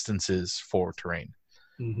measuring distances for terrain.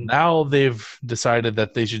 Now they've decided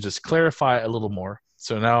that they should just clarify it a little more.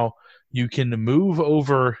 So now you can move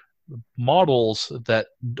over models that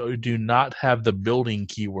do not have the building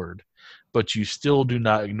keyword, but you still do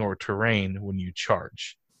not ignore terrain when you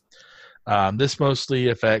charge. This mostly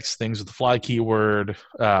affects things with the fly keyword,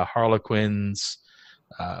 Harlequins,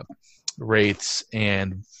 Wraiths,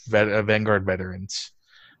 and Vanguard veterans.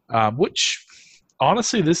 Which,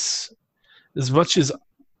 honestly, this, as much as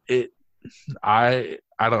it, I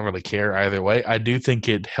don't really care either way. I do think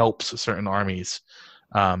it helps certain armies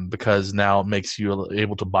because now it makes you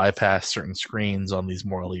able to bypass certain screens on these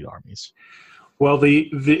more elite armies. Well,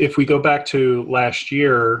 if we go back to last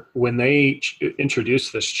year when they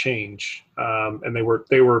introduced this change, and they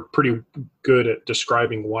were pretty good at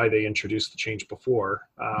describing why they introduced the change before.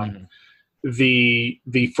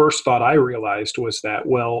 The first thought I realized was that,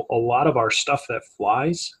 well, a lot of our stuff that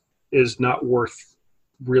flies is not worth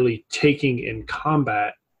really taking in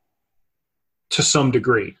combat to some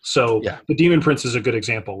degree. So the Demon Prince is a good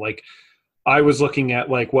example. Like, I was looking at,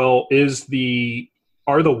 like, well,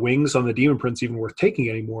 are the wings on the Demon Prince even worth taking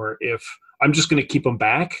anymore if I'm just going to keep them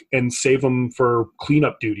back and save them for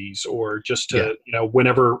cleanup duties, or just to,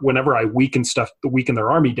 whenever I weaken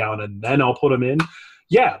their army down, and then I'll put them in.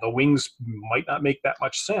 Yeah, the wings might not make that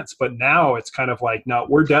much sense, but now it's kind of like, no,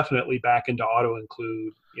 we're definitely back into auto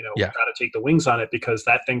include, got to take the wings on it, because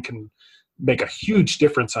that thing can make a huge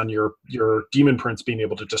difference on your Demon Prince being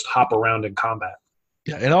able to just hop around in combat.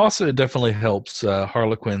 Yeah, and also it definitely helps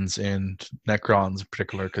Harlequins and Necrons in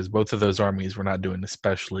particular, because both of those armies were not doing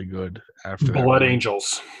especially good after Blood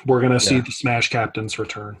Angels. We're going to see the Smash Captains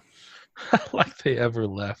return. Like they ever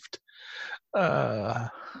left.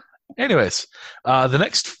 Anyways, the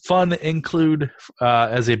next fun include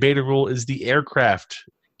as a beta rule is the aircraft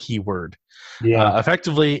keyword.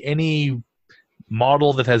 Effectively, any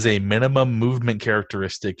model that has a minimum movement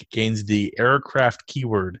characteristic gains the aircraft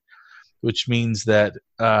keyword, which means that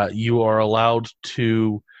you are allowed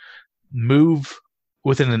to move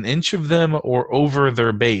within an inch of them or over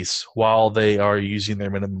their base while they are using their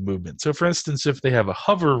minimum movement. So, for instance, if they have a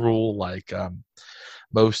hover rule, like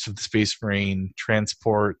most of the Space Marine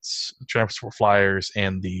transport flyers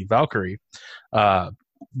and the Valkyrie,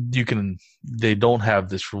 they don't have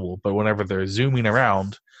this rule, but whenever they're zooming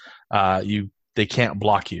around, they can't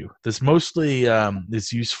block you. This mostly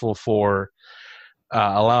is useful for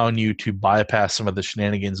allowing you to bypass some of the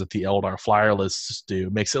shenanigans that the Eldar flyer lists do.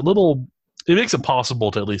 It makes it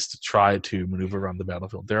possible to at least try to maneuver around the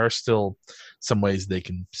battlefield. There are still some ways they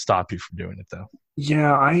can stop you from doing it, though.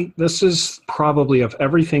 Yeah, this is probably of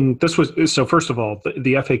everything. So first of all,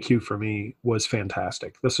 the FAQ for me was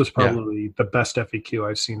fantastic. This was probably the best FAQ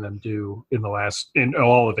I've seen them do in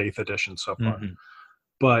all of 8th edition so far.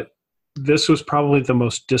 But this was probably the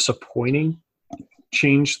most disappointing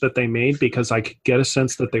change that they made, because I could get a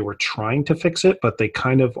sense that they were trying to fix it, but they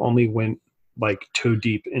kind of only went like toe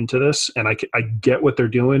deep into this. And I get what they're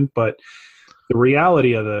doing, but the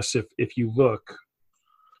reality of this, if you look,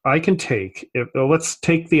 let's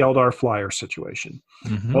take the Eldar Flyer situation.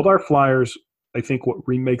 Eldar Flyers, I think what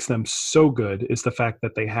makes them so good is the fact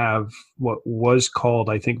that they have what was called,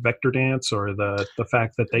 I think, Vector Dance, or the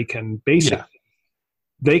fact that they can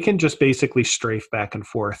they can just basically strafe back and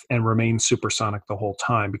forth and remain supersonic the whole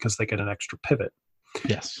time because they get an extra pivot.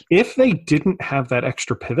 Yes. If they didn't have that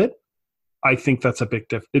extra pivot, I think that's a big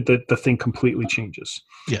the thing completely changes.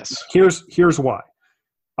 Yes. Here's why.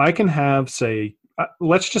 I can have,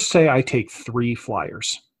 let's just say I take 3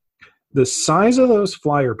 flyers. The size of those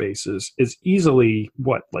flyer bases is easily,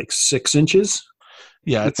 like 6 inches?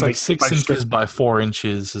 Yeah, it's like 6 inches by 4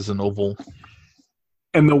 inches is an oval.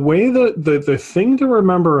 And the way the thing to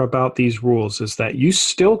remember about these rules is that you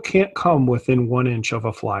still can't come within 1 inch of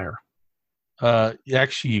a flyer.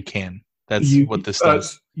 Actually, you can. That's what this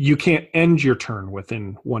does. You can't end your turn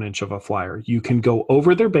within 1 inch of a flyer. You can go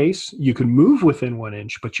over their base. You can move within 1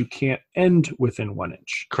 inch, but you can't end within 1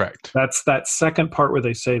 inch. Correct. That's that second part where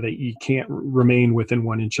they say that you can't remain within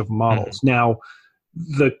 1 inch of models. Now,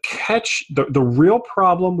 the real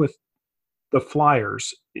problem with the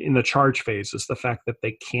flyers in the charge phase is the fact that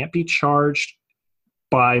they can't be charged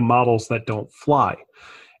by models that don't fly.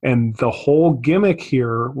 And the whole gimmick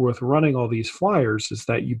here with running all these flyers is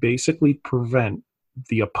that you basically prevent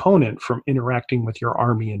the opponent from interacting with your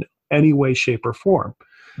army in any way, shape, or form.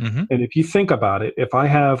 And if you think about it, if I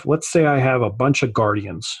have, let's say I have a bunch of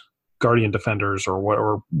Guardian Defenders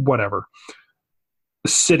or whatever,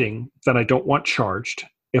 sitting that I don't want charged,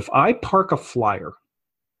 if I park a flyer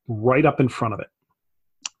right up in front of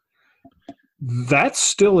it, that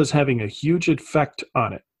still is having a huge effect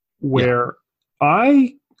on it, where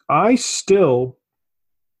I still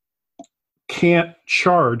can't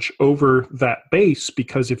charge over that base,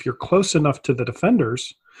 because if you're close enough to the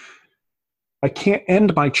defenders, I can't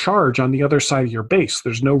end my charge on the other side of your base.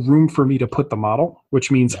 There's no room for me to put the model,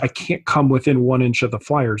 which means I can't come within 1 inch of the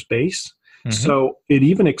flyer's base. Mm-hmm. So it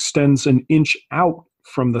even extends an inch out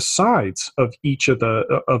from the sides of each of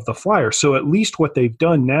the flyer. So at least what they've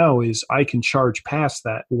done now is I can charge past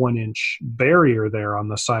that 1 inch barrier there on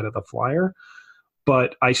the side of the flyer,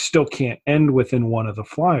 but I still can't end within one of the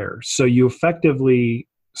flyers. So you effectively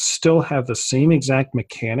still have the same exact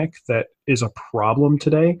mechanic that is a problem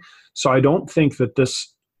today. So I don't think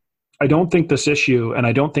this issue, and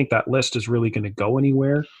I don't think that list is really going to go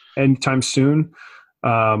anywhere anytime soon,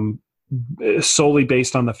 solely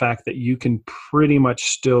based on the fact that you can pretty much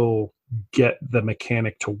still get the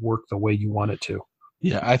mechanic to work the way you want it to.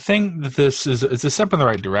 Yeah, I think that it's a step in the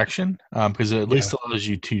right direction, because it at least allows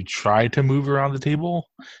you to try to move around the table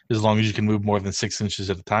as long as you can move more than 6 inches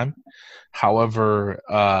at a time. However,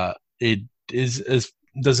 it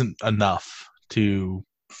doesn't enough to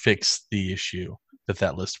fix the issue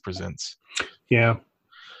that list presents. Yeah.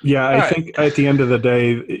 I think at the end of the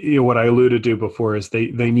day, what I alluded to before is they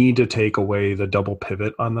need to take away the double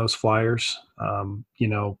pivot on those flyers.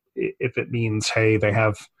 If it means, hey, they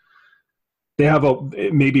have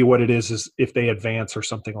maybe what it is if they advance or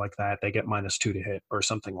something like that, they get -2 to hit or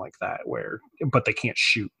something like that, but they can't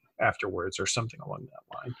shoot afterwards or something along that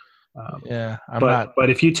line. But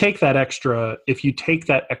if you take that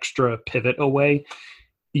extra pivot away,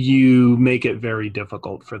 you make it very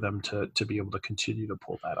difficult for them to be able to continue to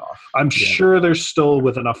pull that off. I'm sure there's still,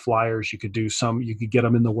 with enough flyers, you could get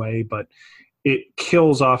them in the way, but it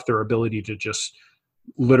kills off their ability to just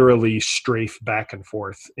literally strafe back and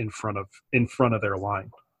forth in front of their line.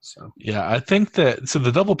 So I think that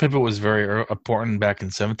the double pivot was very important back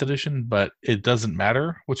in 7th edition, but it doesn't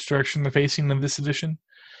matter which direction they're facing in this edition.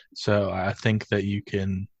 So I think that you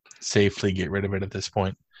can safely get rid of it at this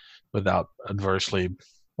point without adversely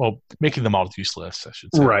making the models useless, I should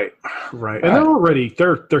say. Right. And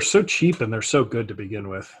they're so cheap and they're so good to begin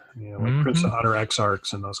with. Like Prince of Hunter,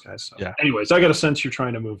 Exarchs, and those guys. So. Yeah. Anyways, I got a sense you're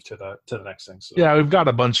trying to move to the next thing. So. Yeah, we've got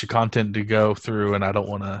a bunch of content to go through, and I don't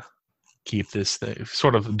want to keep this thing,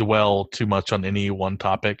 sort of dwell too much on any one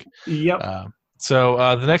topic. Yep. So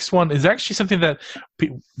the next one is actually something that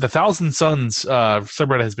the Thousand Suns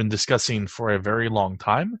subreddit has been discussing for a very long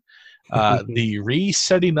time. The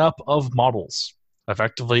resetting up of models.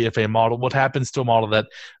 Effectively, what happens to a model that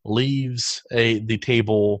leaves the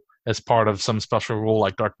table as part of some special rule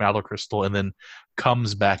like Dark Matter Crystal and then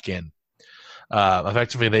comes back in.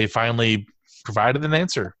 Effectively, they finally provided an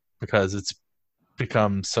answer because it's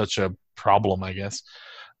become such a problem, I guess.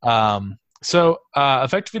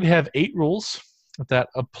 Effectively, they have 8 rules that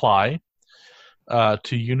apply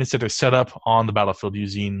to units that are set up on the battlefield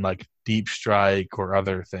using like Deep Strike or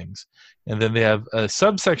other things. And then they have a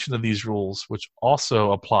subsection of these rules which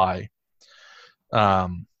also apply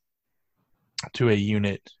to a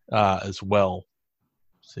unit as well.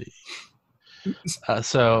 Let's see.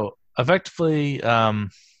 So effectively, the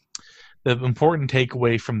important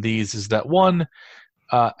takeaway from these is that one,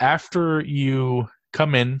 after you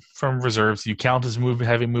come in from reserves, you count as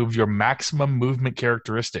having moved your maximum movement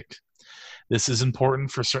characteristic. This is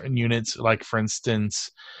important for certain units, like, for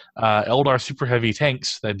instance, Eldar super heavy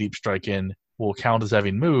tanks that Deep Strike in will count as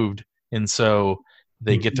having moved, and so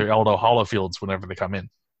they get their Eldar holofields whenever they come in.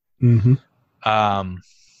 Mm-hmm. I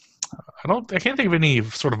can't think of any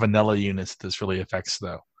sort of vanilla units this really affects,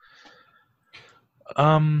 though.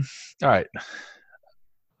 All right.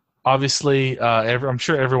 Obviously, I'm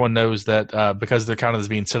sure everyone knows that because they're counted as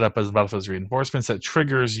being set up as battlefield's reinforcements, that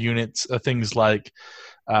triggers units, things like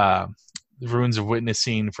the Runes of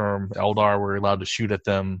Witnessing from Eldar, we're allowed to shoot at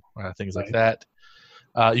them, things like that.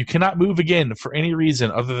 You cannot move again for any reason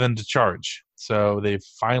other than to charge. So they've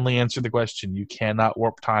finally answered the question. You cannot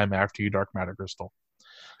warp time after you Dark Matter Crystal.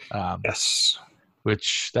 Yes.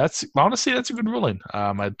 Which, that's a good ruling.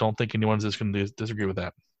 I don't think anyone's just going to disagree with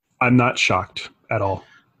that. I'm not shocked at all.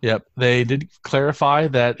 Yep. They did clarify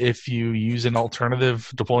that if you use an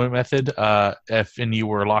alternative deployment method, and you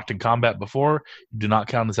were locked in combat before, you do not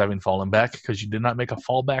count as having fallen back because you did not make a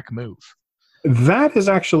fallback move. That is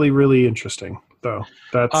actually really interesting, though.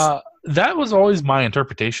 That was always my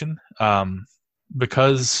interpretation,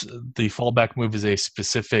 because the fallback move is a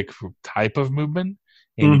specific type of movement,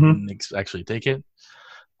 and you can actually take it.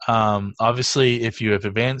 Obviously, if you have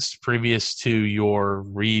advanced previous to your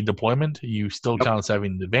redeployment, you still count as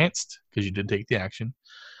having advanced because you did take the action.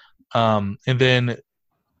 And then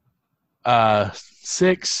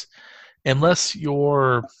 6, unless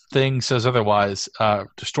your thing says otherwise,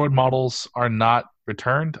 destroyed models are not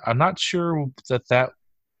returned. I'm not sure that.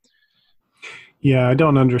 Yeah, I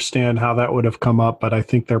don't understand how that would have come up, but I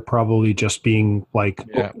think they're probably just being like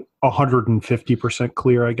 150%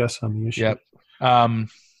 clear, I guess, on the issue. Yep.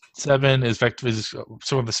 7 is effectively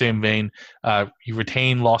sort of the same vein. You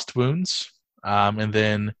retain lost wounds, and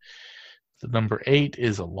then the number 8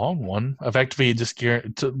 is a long one. Effectively, it just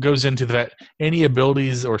goes into that any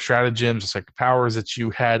abilities or stratagems, just like powers that you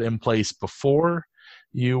had in place before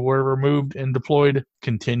you were removed and deployed,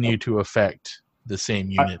 continue to affect the same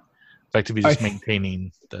unit. Effectively, just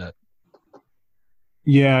maintaining that.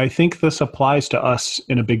 Yeah, I think this applies to us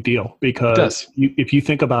in a big deal because if you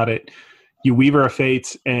think about it, you Weaver of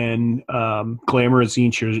Fates and Glamour of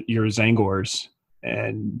Tzeentch, your Tzaangors,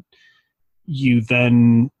 and you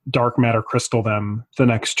then Dark Matter Crystal them the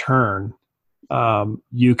next turn.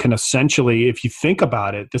 You can essentially, if you think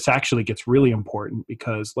about it, this actually gets really important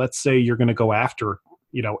because let's say you're going to go after,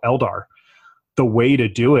 Eldar. The way to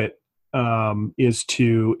do it is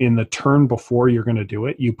to, in the turn before you're going to do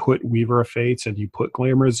it, you put Weaver of Fates and you put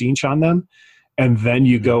Glamour of Tzeentch on them, and then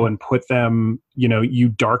you go and put them, you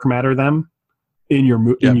Dark Matter them in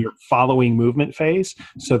your in your following movement phase,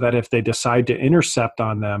 so that if they decide to intercept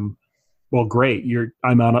on them, well, great.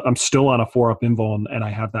 I'm still on a 4-up invul, and I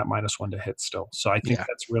have that -1 to hit still. So I think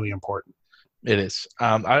that's really important. It is.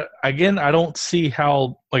 I don't see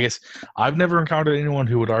how. I guess I've never encountered anyone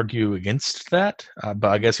who would argue against that, but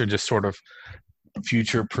I guess they're just sort of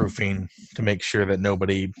future proofing to make sure that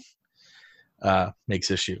nobody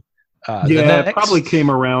makes issue. It probably came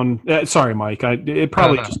around. Sorry, Mike. It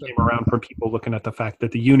probably just came around from people looking at the fact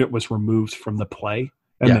that the unit was removed from the play.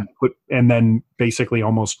 And then basically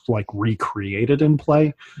almost like recreated in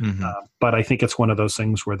play. Mm-hmm. But I think it's one of those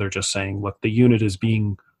things where they're just saying, look, the unit is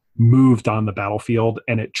being moved on the battlefield,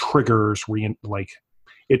 and it triggers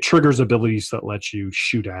abilities that let you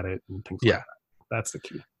shoot at it and things like that. That's the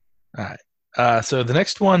key. All right. So the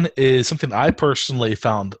next one is something I personally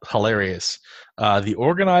found hilarious. The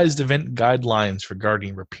organized event guidelines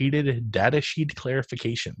regarding repeated datasheet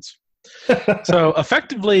clarifications. So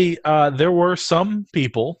effectively, there were some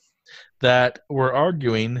people that were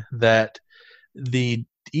arguing that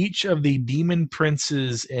each of the demon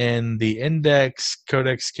princes in the Index,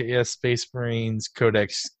 Codex Chaos Space Marines,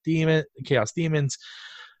 Codex Chaos Demons,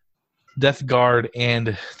 Death Guard,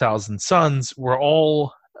 and Thousand Sons were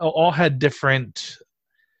all had different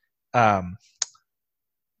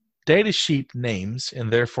datasheet names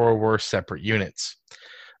and therefore were separate units.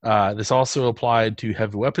 This also applied to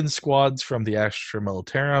heavy weapons squads from the Astra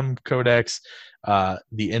Militarum Codex,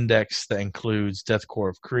 the Index that includes Death Corps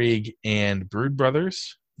of Krieg and Brood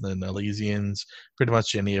Brothers, the Elysians, pretty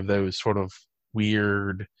much any of those sort of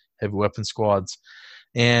weird heavy weapon squads,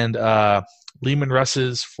 and Leman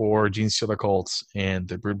Russes for Genestealer Cults and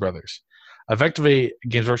the Brood Brothers. Effectively,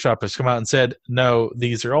 Games Workshop has come out and said, no,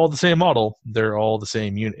 these are all the same model. They're all the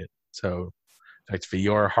same unit. So effectively,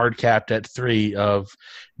 you're hard capped at 3 of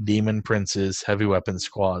Demon Princes, Heavy Weapon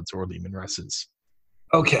Squads, or Leman Russes.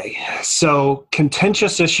 Okay, so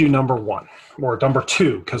contentious issue number 1, or number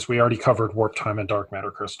 2, because we already covered Warp Time and Dark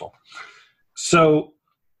Matter Crystal. So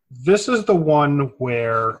this is the one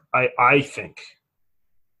where I think,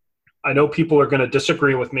 I know people are going to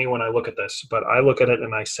disagree with me when I look at this, but I look at it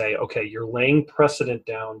and I say, okay, you're laying precedent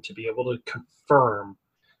down to be able to confirm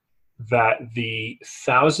that the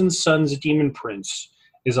Thousand Sons Demon Prince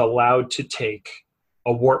is allowed to take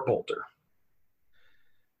a Warp Bolter.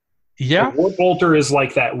 Yeah. A Warp Bolter is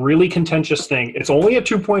like that really contentious thing. It's only a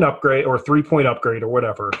 2-point upgrade or 3-point upgrade or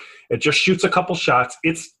whatever. It just shoots a couple shots.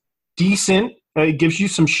 It's decent. It gives you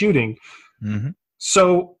some shooting. Mm-hmm.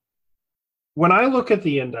 So when I look at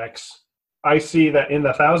the Index, I see that in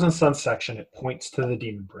the Thousand Sons section, it points to the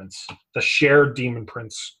Demon Prince, the shared Demon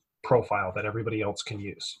Prince profile that everybody else can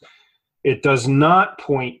use. It does not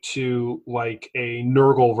point to like a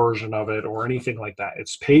Nurgle version of it or anything like that.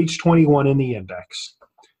 It's page 21 in the Index.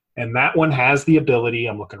 And that one has the ability,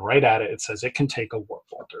 I'm looking right at it, it says it can take a Warp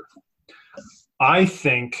Bolter. I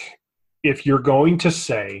think if you're going to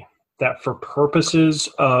say that for purposes,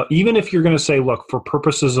 even if you're going to say, look, for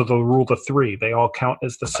purposes of the rule of 3, they all count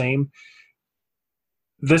as the same,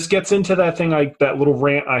 this gets into that thing, that little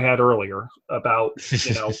rant I had earlier about,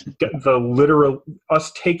 the literal,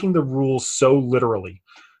 us taking the rules so literally.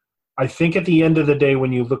 I think at the end of the day,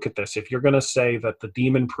 when you look at this, if you're going to say that the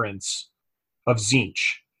Demon Prince of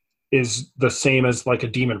Tzeentch is the same as like a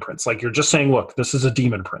Demon Prince, like you're just saying, look, this is a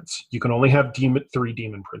Demon Prince. You can only have 3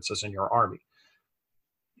 Demon Princes in your army.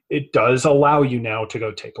 It does allow you now to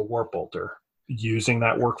go take a Warp Bolter using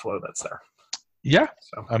that workflow that's there. Yeah.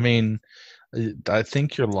 So. I mean, I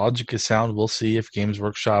think your logic is sound. We'll see if Games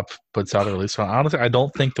Workshop puts out a release. So honestly, I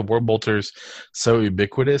don't think the War Bolter's so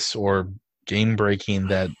ubiquitous or game breaking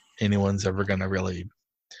that anyone's ever going to really.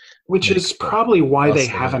 Which is probably why they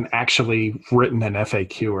haven't actually written an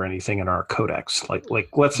FAQ or anything in our codex.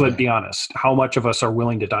 Let's be honest. How much of us are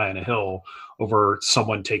willing to die on a hill over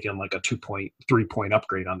someone taking like a 2.3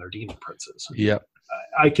 upgrade on their Demon Princes? Yep.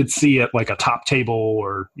 I could see it like a top table,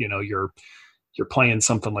 or you're playing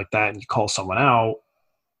something like that and you call someone out.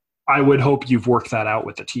 I would hope you've worked that out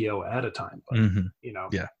with the TO ahead of time. But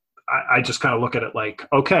I just kind of look at it like,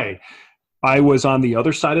 okay, I was on the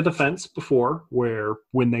other side of the fence before, where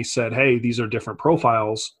when they said, hey, these are different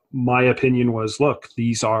profiles, my opinion was, look,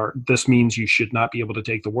 this means you should not be able to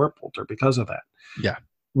take the Warp Bolter because of that. Yeah.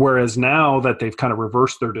 Whereas now that they've kind of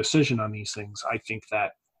reversed their decision on these things, I think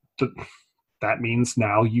that that means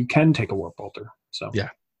now you can take a Warp Bolter. So yeah.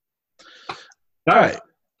 All right.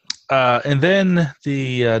 And then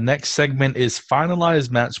the next segment is finalized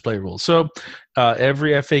match play rules. So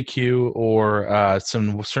every FAQ or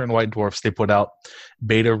some certain White Dwarfs, they put out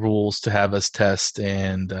beta rules to have us test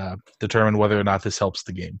and determine whether or not this helps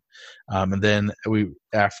the game. And then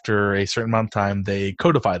after a certain amount of time, they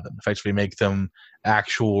codify them, effectively make them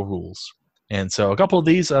actual rules. And so a couple of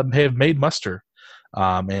these have made muster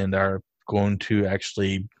and are going to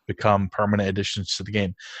actually become permanent additions to the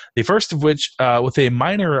game. The first of which, with a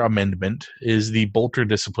minor amendment, is the Bolter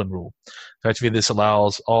Discipline rule. Effectively, this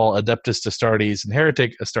allows all Adeptus Astartes and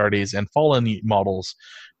Heretic Astartes and Fallen models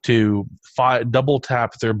to double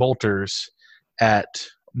tap their bolters at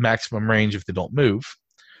maximum range if they don't move,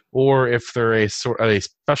 or if they're a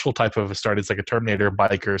special type of Astartes like a Terminator,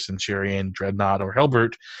 Biker, Centurion, Dreadnought, or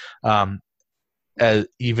Hellbrute,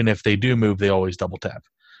 even if they do move, they always double tap.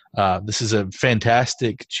 This is a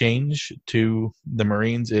fantastic change to the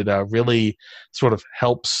Marines. It really sort of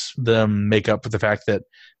helps them make up for the fact that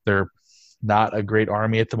they're not a great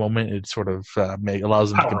army at the moment. It sort of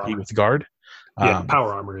allows them to compete with Guard.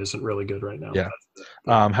 Power armor isn't really good right now. Yeah.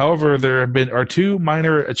 However, there are two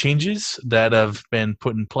minor changes that have been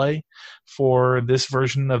put in play for this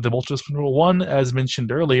version of the Bolter Discipline rule. One, as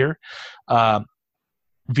mentioned earlier,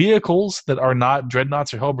 vehicles that are not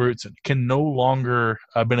Dreadnoughts or Hellbrutes can no longer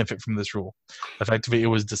benefit from this rule. Effectively, it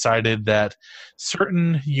was decided that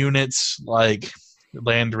certain units like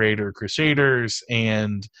Land Raider Crusaders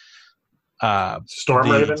and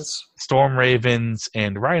Storm Ravens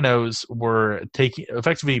and Rhinos were taking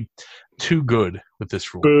effectively too good with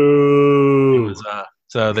this rule. Boo.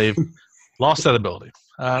 So they've lost that ability.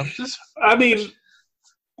 I mean,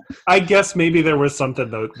 I guess maybe there was something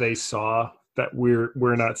that they saw that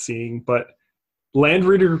we're not seeing, but Land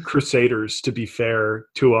Raider Crusaders, to be fair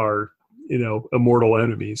to our immortal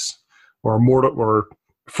enemies or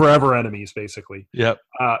forever enemies, basically. Yep.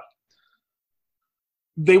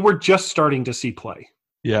 They were just starting to see play.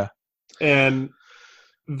 Yeah. And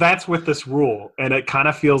that's with this rule. And it kind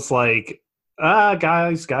of feels like,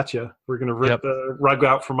 guys, gotcha. We're going to rip the rug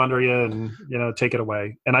out from under you and, take it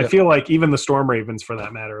away. And I feel like even the Storm Ravens, for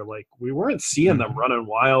that matter, like we weren't seeing them running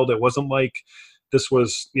wild. It wasn't like this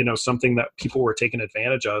was, something that people were taking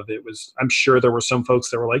advantage of. It was, I'm sure there were some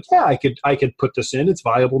folks that were like, yeah, I could put this in. It's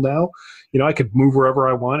viable now. I could move wherever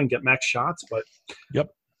I want and get max shots, but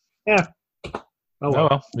yeah. Oh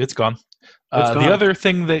well, it's gone. The other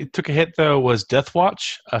thing that took a hit, though, was Death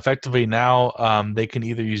Watch. Effectively now, they can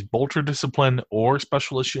either use Bolter Discipline or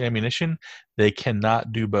Special Issue Ammunition. They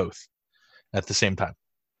cannot do both at the same time.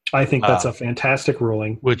 I think that's a fantastic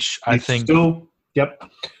ruling. Which I think Go ahead.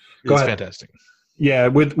 Fantastic. Yeah,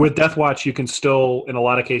 with Death Watch, you can still, in a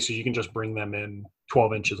lot of cases, you can just bring them in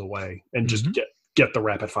 12 inches away and just get the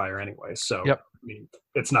rapid fire anyway. So, I mean,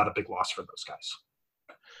 it's not a big loss for those guys.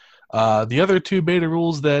 The other two beta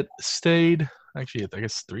rules that stayed, actually, I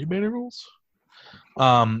guess 3 beta rules,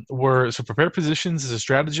 were prepared positions as a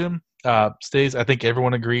stratagem stays. I think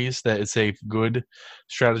everyone agrees that it's a good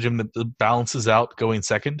stratagem that balances out going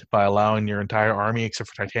second by allowing your entire army, except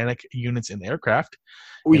for Titanic units and aircraft.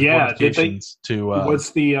 Did they?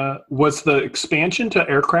 Was the expansion to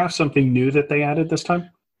aircraft something new that they added this time?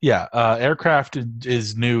 Yeah, aircraft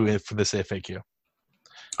is new for this FAQ,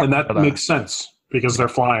 and that makes sense. Because they're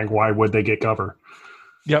flying, why would they get cover?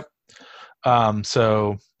 Yep.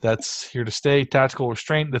 So that's here to stay. Tactical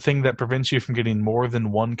restraint, the thing that prevents you from getting more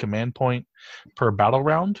than one command point per battle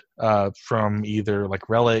round from either like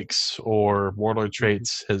relics or warlord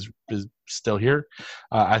traits is still here.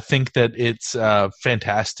 I think that it's a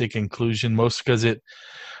fantastic inclusion, most because it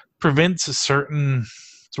prevents a certain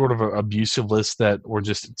sort of abusive lists that were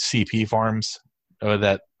just CP farms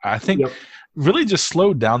that I think really just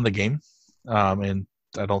slowed down the game. And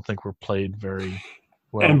I don't think were played very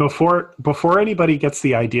well. And before anybody gets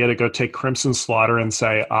the idea to go take Crimson Slaughter and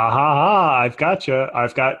say, I've got you.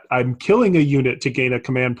 I'm killing a unit to gain a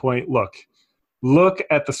command point. Look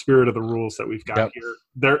at the spirit of the rules that we've got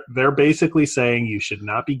here. They're basically saying you should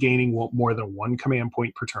not be gaining more than one command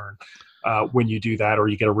point per turn. When you do that, or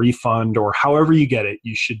you get a refund, or however you get it,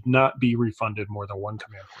 you should not be refunded more than one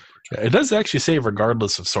command point per turn. It does actually say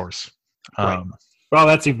regardless of source. Right. Well,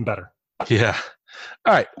 that's even better. Yeah.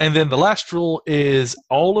 All right. And then the last rule is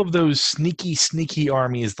all of those sneaky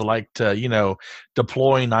armies that like to,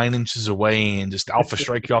 deploy 9 inches away and just alpha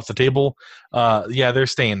strike you off the table. They're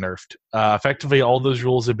staying nerfed. Effectively, all those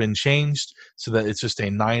rules have been changed so that it's just a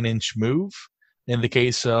 9-inch move. In the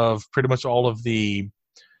case of pretty much all of the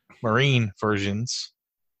Marine versions,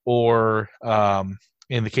 or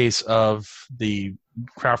in the case of the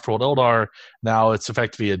Craftworld Eldar, now it's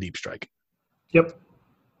effectively a deep strike. Yep.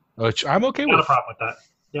 Which I'm okay with. Not a problem with that.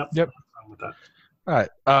 Yep. No problem with that. All right.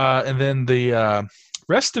 And then the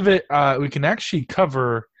rest of it we can actually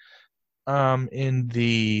cover in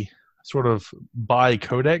the sort of buy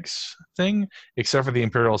codex thing, except for the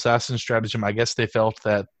Imperial Assassin stratagem. I guess they felt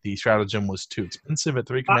that the stratagem was too expensive at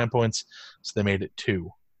 3 command points, so they made it 2.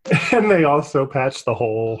 And they also patched the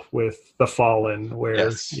hole with the Fallen,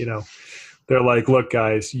 where, they're like, look,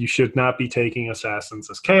 guys, you should not be taking Assassins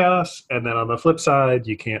as Chaos. And then on the flip side,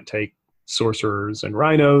 you can't take Sorcerers and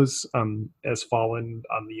Rhinos as Fallen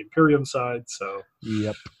on the Imperium side. So,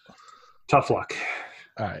 yep, tough luck.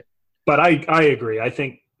 All right. But I agree. I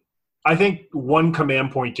think one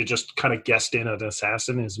command point to just kind of guest in an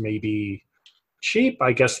Assassin is maybe cheap.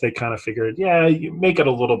 I guess they kind of figured, you make it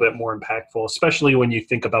a little bit more impactful, especially when you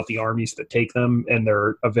think about the armies that take them and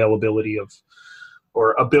their availability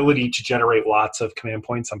or ability to generate lots of command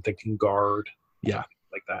points. I'm thinking Guard,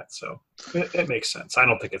 like that. So it makes sense. I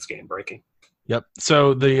don't think it's game breaking. Yep.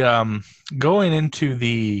 So the going into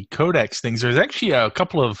the codex things, there's actually a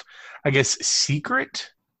couple of, I guess, secret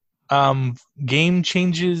game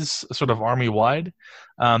changes, sort of army wide,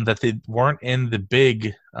 that they weren't in the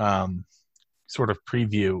big sort of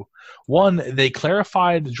preview. One, they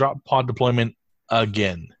clarified the drop pod deployment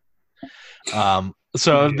again. This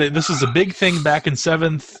was a big thing back in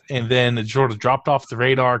 7th, and then it sort of dropped off the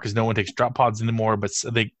radar because no one takes drop pods anymore, but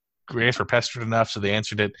they were pestered enough, so they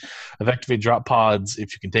answered it. Effectively, drop pods,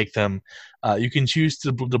 if you can take them, you can choose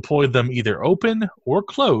to deploy them either open or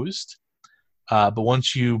closed, but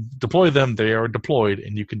once you deploy them, they are deployed,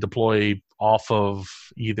 and you can deploy off of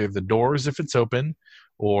either the doors if it's open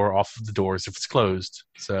or off of the doors if it's closed.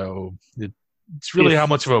 So it's really how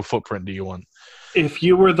much of a footprint do you want? If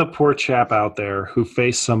you were the poor chap out there who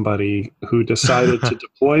faced somebody who decided to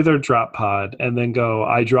deploy their drop pod and then go,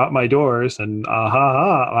 I dropped my doors and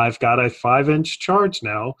I've got a 5-inch charge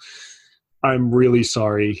now, I'm really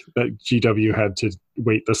sorry that GW had to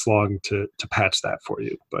wait this long to patch that for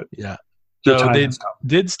you. But yeah. So they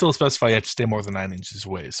did still specify you have to stay more than 9 inches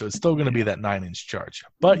away. So it's still going to be that 9-inch charge.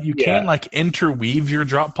 But you can interweave your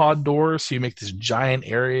drop pod door, so you make this giant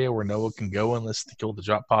area where no one can go unless they kill the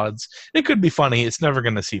drop pods. It could be funny. It's never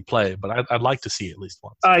going to see play, but I'd like to see it at least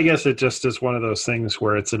once. I guess it just is one of those things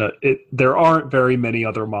where there aren't very many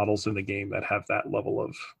other models in the game that have that level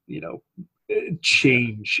of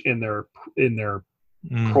change in their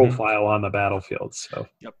profile on the battlefield. So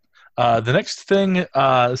yep. The next thing,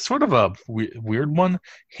 sort of a weird one.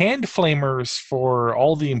 Hand flamers for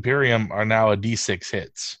all the Imperium are now a D6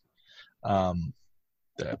 hits.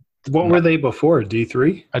 What were they before?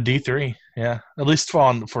 D3? A D3, yeah. At least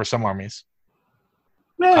for some armies.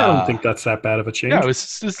 I don't think that's that bad of a change. No,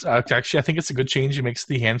 it's actually, I think it's a good change. It makes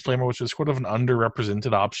the hand flamer, which is sort of an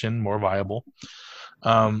underrepresented option, more viable.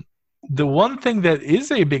 The one thing that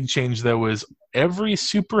is a big change, though, is every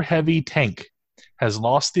super heavy tank has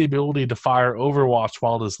lost the ability to fire Overwatch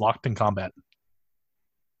while it is locked in combat.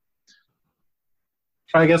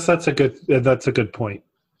 I guess that's a good point.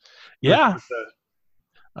 Yeah.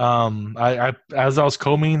 I as I was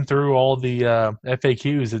combing through all the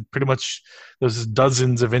FAQs, it pretty much there's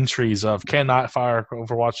dozens of entries of cannot fire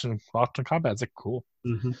Overwatch and locked in combat. It's like cool.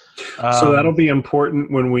 Mm-hmm. So that'll be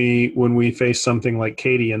important when we face something like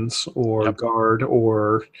Cadians or Guard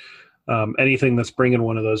or anything that's bringing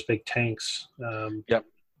one of those big tanks.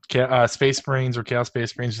 Space Marines or Chaos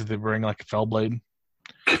Space Marines, if they bring like a Fellblade.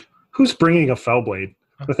 Who's bringing a Fellblade?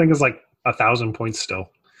 The thing is like 1,000 points still.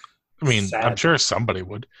 I mean, sad. I'm sure somebody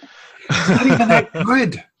would. It's not even that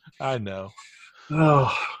good. I know.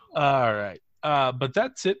 Oh. All right. But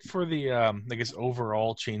that's it for the, I guess,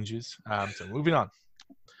 overall changes. So moving on.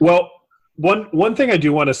 Well, one thing I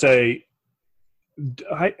do want to say,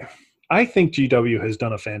 I think GW has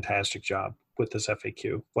done a fantastic job with this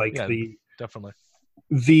FAQ. Like Yeah, definitely.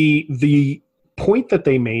 The point that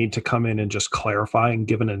they made to come in and just clarify and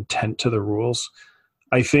give an intent to the rules,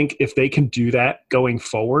 I think if they can do that going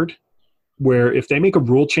forward, where if they make a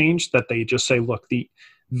rule change that they just say, look,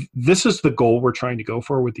 this is the goal we're trying to go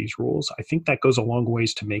for with these rules, I think that goes a long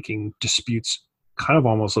ways to making disputes kind of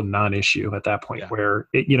almost a non-issue at that point. Where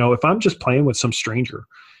if I'm just playing with some stranger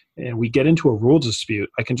and we get into a rule dispute,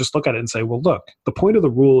 I can just look at it and say, well, look, the point of the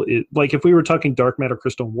rule is, like if we were talking dark matter,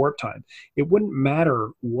 crystal, and warp time, it wouldn't matter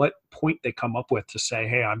what point they come up with to say,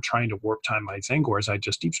 hey, I'm trying to warp time my Zangors. I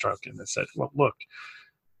just deep struck and they said, well, look,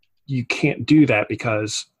 you can't do that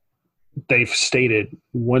because they've stated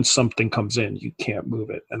once something comes in, you can't move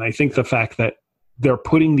it. And I think the fact that they're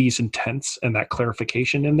putting these intents and that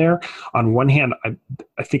clarification in there, on one hand,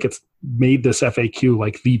 I think it's made this FAQ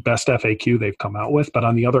like the best FAQ they've come out with. But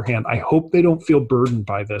on the other hand, I hope they don't feel burdened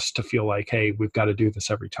by this to feel like, hey, we've got to do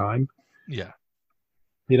this every time. Yeah.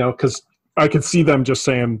 Because I could see them just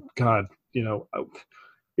saying, God,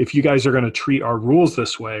 if you guys are going to treat our rules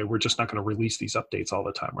this way, we're just not going to release these updates all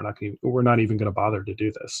the time. We're not even going to bother to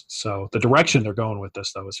do this. So the direction they're going with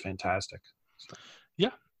this, though, is fantastic.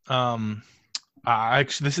 Yeah.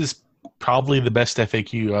 Actually, this is probably the best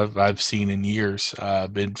FAQ I've seen in years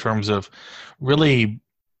in terms of really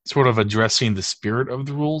sort of addressing the spirit of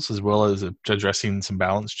the rules as well as addressing some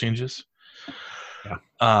balance changes.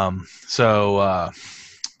 Yeah. So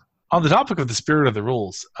on the topic of the spirit of the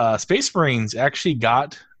rules, Space Marines actually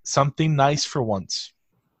got something nice for once.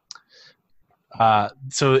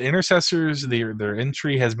 So the Intercessors, their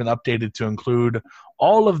entry has been updated to include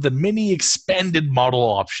all of the many expanded model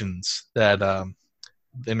options that the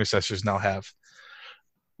Intercessors now have,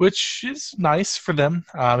 which is nice for them.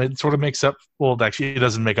 It sort of makes up, well, actually it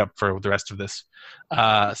doesn't make up for the rest of this.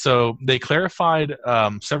 So they clarified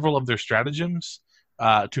several of their stratagems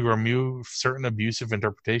to remove certain abusive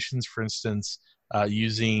interpretations. For instance,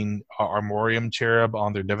 using Armorium Cherub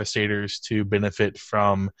on their Devastators to benefit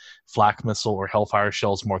from flak missile or Hellfire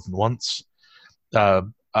shells more than once.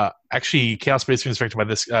 Actually, Chaos Space Marines affected by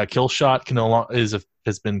this kill shot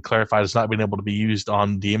has been clarified as not being able to be used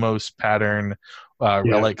on Demos pattern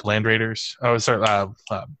relic Land Raiders. Oh, sorry,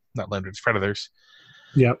 not Land Raiders, Predators.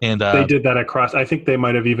 Yeah, and they did that across. I think they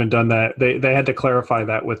might have even done that. They had to clarify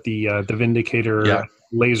that with the Vindicator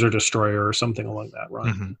laser destroyer or something along that run.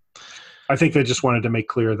 Mm-hmm. I think they just wanted to make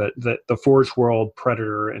clear that the Forge World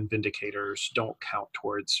Predator and Vindicators don't count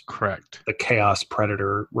towards the Chaos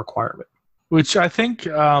Predator requirement. Which I think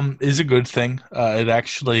is a good thing. It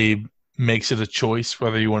actually makes it a choice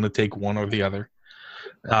whether you want to take one or the other.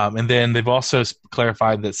 And then they've also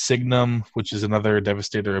clarified that Signum, which is another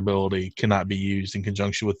Devastator ability, cannot be used in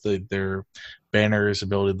conjunction with their Banner's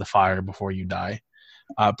ability to fire before you die.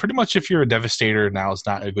 Pretty much if you're a Devastator, now is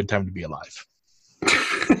not a good time to be alive.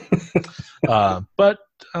 But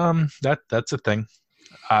that's a thing.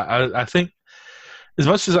 I think as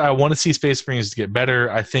much as I want to see Space Marines to get better,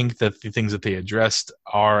 I think that the things that they addressed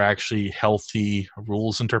are actually healthy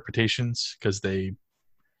rules interpretations because they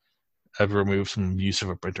have removed some abusive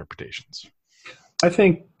interpretations. I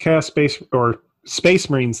think Space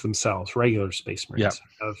Marines themselves, regular Space Marines,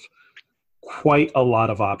 have quite a lot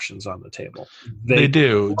of options on the table. They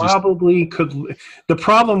do. Probably could. The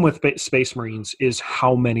problem with Space Marines is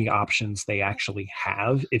how many options they actually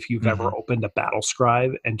have. If you've ever opened a Battle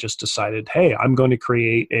Scribe and just decided, hey, I'm going to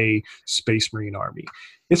create a Space Marine army.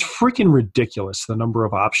 It's freaking ridiculous, the number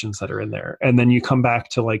of options that are in there. And then you come back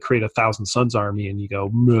to like create a Thousand Suns army and you go,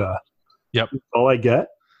 meh. Yep. That's all I get.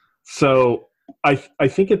 So I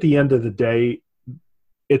think at the end of the day,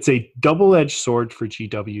 it's a double-edged sword for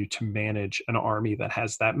GW to manage an army that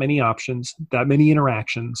has that many options, that many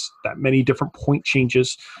interactions, that many different point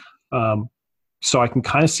changes. So I can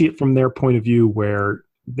kind of see it from their point of view where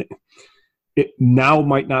it now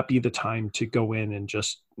might not be the time to go in and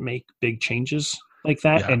just make big changes like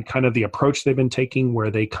that. And kind of the approach they've been taking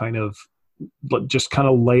where they kind of just kind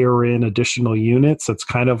of layer in additional units. It's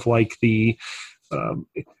kind of like the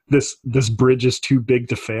this bridge is too big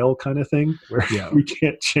to fail kind of thing where we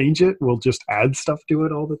can't change it. We'll just add stuff to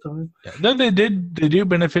it all the time. Yeah. No, they do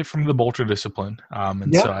benefit from the bolter discipline.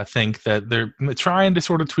 So I think that they're trying to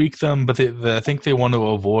sort of tweak them, but I think they want to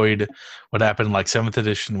avoid what happened like 7th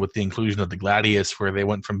edition with the inclusion of the Gladius, where they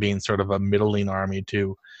went from being sort of a middling army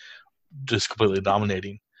to just completely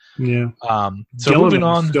dominating. Yeah. So moving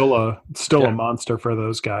on, still a monster for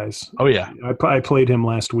those guys. Oh yeah, I played him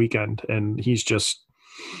last weekend, and he's just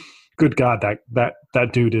good. God,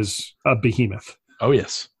 that dude is a behemoth. Oh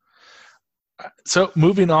yes. So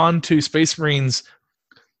moving on to Space Marines,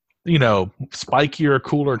 spikier,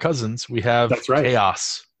 cooler cousins. We have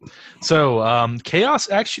Chaos. So Chaos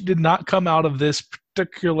actually did not come out of this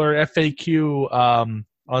particular FAQ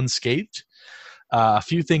unscathed. A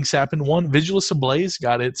few things happened. One, Vigilus Ablaze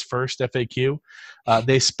got its first FAQ.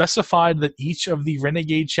 They specified that each of the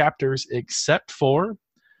Renegade chapters, except for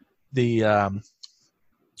the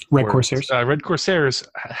Red Corsairs,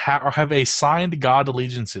 have a signed god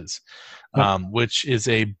allegiances, which is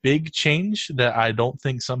a big change that I don't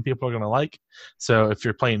think some people are going to like. So if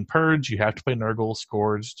you're playing Purge, you have to play Nurgle.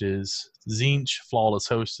 Scourged is Tzeentch. Flawless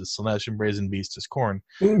Host is Slaanesh, and Brazen Beast is Khorne.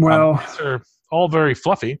 Well, these are all very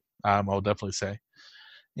fluffy, I'll definitely say.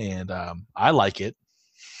 And I like it.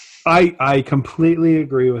 I completely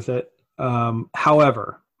agree with it.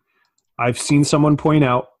 However, I've seen someone point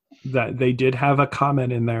out that they did have a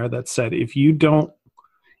comment in there that said if you want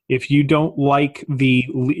to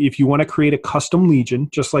create a custom legion,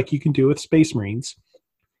 just like you can do with Space Marines,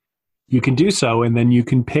 you can do so, and then you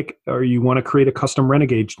can pick, or you want to create a custom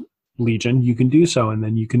Renegade legion, you can do so, and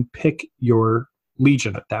then you can pick your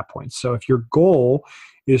legion at that point. So if your goal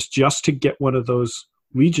is just to get one of those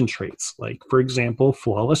legion traits, like for example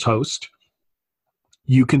Flawless Host,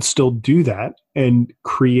 you can still do that and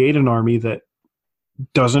create an army that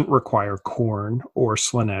doesn't require Khorne or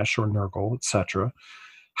Slaanesh or Nurgle, etc.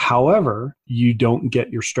 However, you don't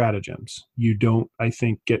get your stratagems. You don't, I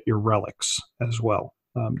think, get your relics as well.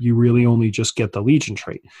 You really only just get the legion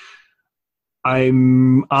trait.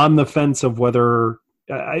 I'm on the fence of whether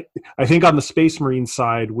I think on the Space Marine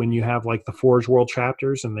side, when you have like the Forge World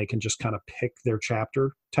chapters and they can just kind of pick their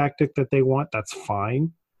chapter tactic that they want, that's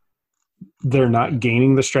fine. They're not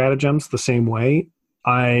gaining the stratagems the same way.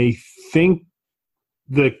 I think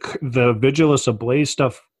the Vigilus Ablaze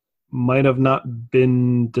stuff might have not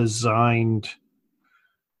been designed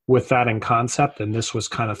with that in concept, and this was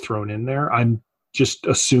kind of thrown in there. I'm just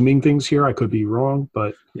assuming things here. I could be wrong,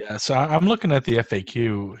 but yeah. So I'm looking at the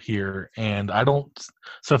FAQ here, and I don't.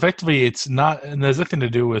 So effectively, it's not, and there's nothing to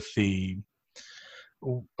do with the,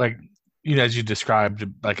 like, you know, as you described.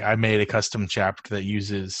 Like, I made a custom chapter that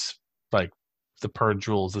uses like the Purge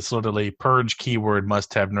rules. It's literally Purge keyword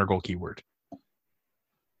must have Nurgle keyword.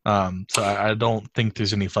 So I don't think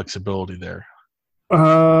there's any flexibility there.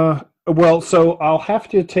 Well, so I'll have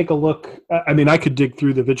to take a look. I mean, I could dig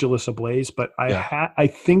through the Vigilus Ablaze, but I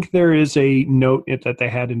think there is a note that they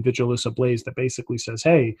had in Vigilus Ablaze that basically says,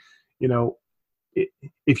 hey, you know,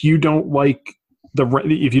 if you don't want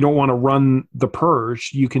to run the Purge,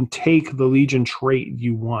 you can take the Legion trait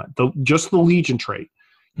you want, just the Legion trait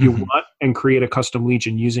you want, and create a custom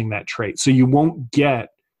Legion using that trait. So you won't get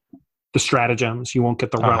the stratagems, you won't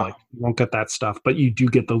get the relic, you won't get that stuff, but you do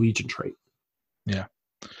get the Legion trait. Yeah.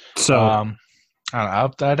 So I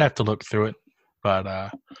don't know, I'd have to look through it, but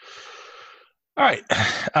all right.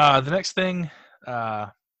 The next thing,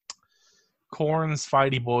 Khorne's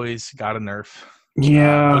Fighty Boys got a nerf.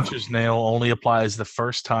 Yeah, Butcher's Nail only applies the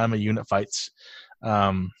first time a unit fights.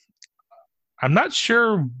 I'm not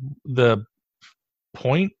sure the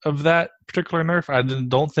point of that particular nerf. I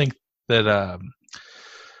don't think that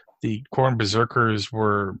the Khorne Berserkers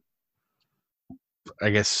were,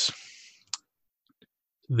 I guess,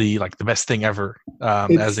 the best thing ever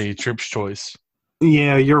as a troops choice.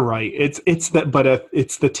 Yeah, you're right. It's that, but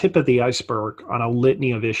it's the tip of the iceberg on a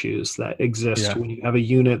litany of issues that exist when you have a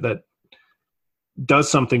unit that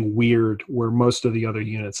does something weird where most of the other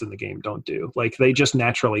units in the game don't do. Like, they just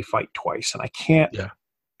naturally fight twice, and I can't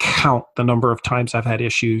count the number of times I've had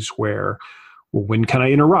issues where, well, when can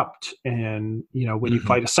I interrupt? And, you know, when you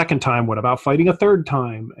fight a second time, what about fighting a third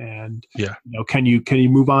time? And, you know, can you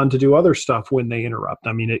move on to do other stuff when they interrupt?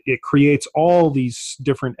 I mean, it creates all these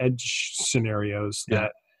different edge scenarios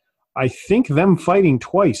that I think them fighting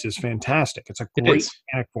twice is fantastic. It's a great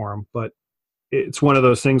mechanic for them, but it's one of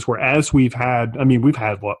those things where, as we've had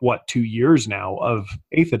 2 years now of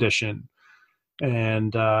 8th edition,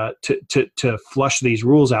 and to flush these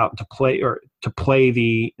rules out and to play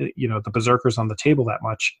the, you know, the Berserkers on the table that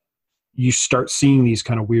much, you start seeing these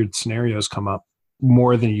kind of weird scenarios come up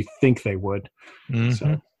more than you think they would.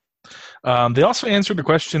 So. They also answered a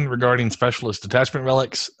question regarding specialist detachment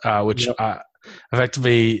relics, which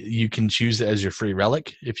effectively you can choose it as your free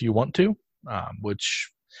relic if you want to, which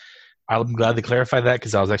I'm glad they clarified that,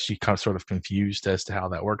 because I was actually kind of sort of confused as to how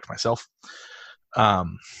that worked myself.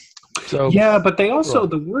 So yeah, but they also,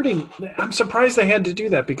 the wording, I'm surprised they had to do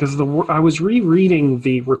that, because I was rereading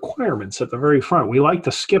the requirements at the very front. We like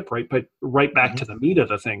to skip right back to the meat of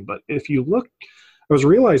the thing, but if you look, I was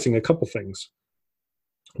realizing a couple things.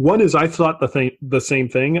 One is, I thought the same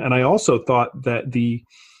thing, and I also thought that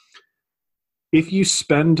if you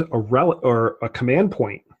spend a relic or a command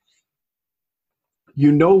point,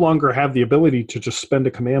 you no longer have the ability to just spend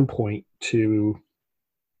a command point to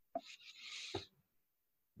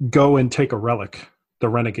go and take a relic, the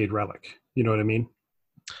Renegade Relic. You know what I mean?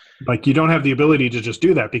 Like, you don't have the ability to just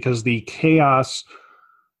do that because the Chaos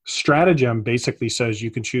Stratagem basically says you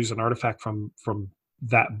can choose an artifact from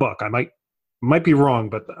that book. I might be wrong,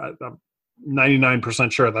 but I'm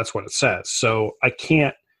 99% sure that's what it says. So I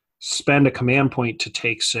can't spend a command point to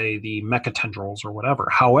take, say, the Mecha Tendrils or whatever.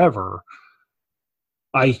 However,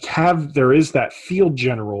 there is that field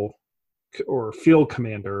general or field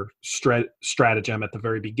commander stratagem at the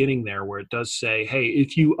very beginning there, where it does say, hey,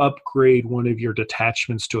 if you upgrade one of your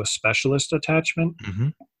detachments to a specialist attachment,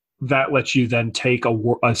 that lets you then take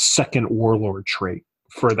a second warlord trait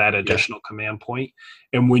for that additional command point.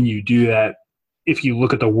 And when you do that, if you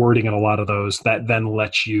look at the wording in a lot of those, that then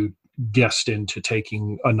lets you guest into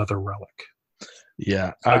taking another relic.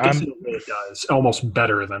 Yeah, so I guess it really does almost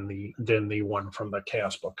better than the one from the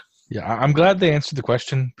Chaos book. Yeah, I'm glad they answered the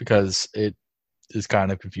question because it is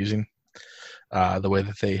kind of confusing the way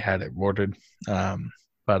that they had it worded.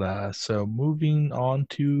 So moving on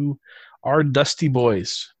to our Dusty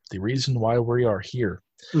Boys, the reason why we are here.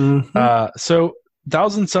 So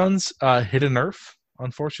Thousand Suns hit a nerf,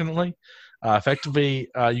 unfortunately. Effectively,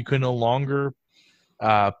 you can no longer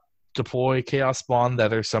deploy Chaos Spawn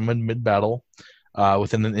that are summoned mid-battle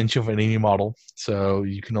within an inch of an enemy model. So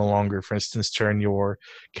you can no longer, for instance, turn your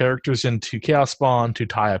characters into Chaos Spawn to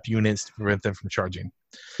tie up units to prevent them from charging.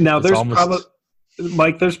 Now,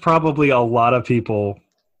 there's probably a lot of people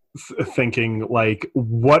thinking, like,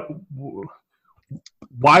 why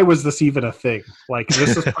was this even a thing? Like,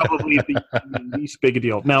 this is probably the least big a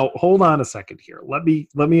deal. Now, hold on a second here. Let me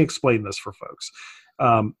explain this for folks.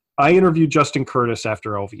 I interviewed Justin Curtis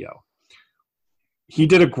after LVO. He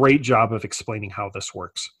did a great job of explaining how this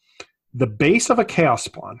works. The base of a Chaos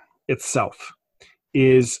Spawn itself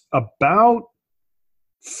is about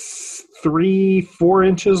 3-4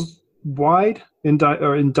 inches wide in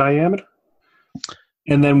diameter.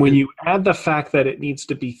 And then when you add the fact that it needs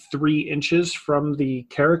to be 3 inches from the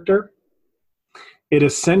character, it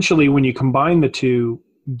essentially, when you combine the two,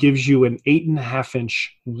 gives you an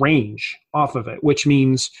 8.5-inch range off of it, which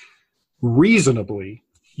means reasonably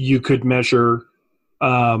you could measure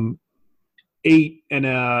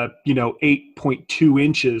 8.2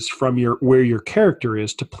 inches from where your character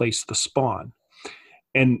is to place the spawn.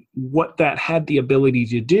 And what that had the ability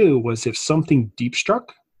to do was, if something deep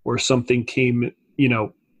struck or something came,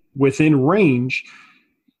 within range,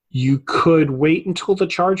 you could wait until the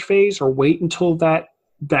charge phase or wait until that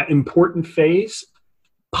important phase,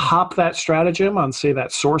 pop that stratagem on, say,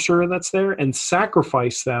 that sorcerer that's there, and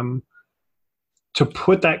sacrifice them to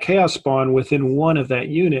put that Chaos Spawn within one of that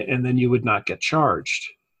unit, and then you would not get charged.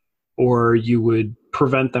 Or you would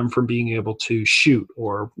prevent them from being able to shoot,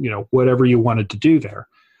 or, whatever you wanted to do there.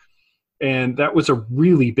 And that was a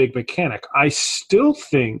really big mechanic. I still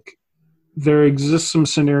think there exists some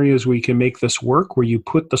scenarios where you can make this work, where you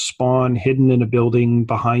put the spawn hidden in a building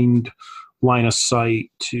behind line of sight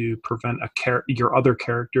to prevent your other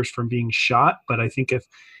characters from being shot. But I think if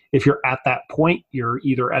you're at that point, you're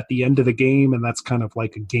either at the end of the game, and that's kind of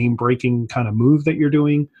like a game-breaking kind of move that you're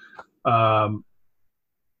doing, or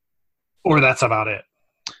that's about it.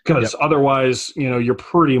 Because otherwise, you're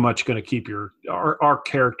pretty much going to keep our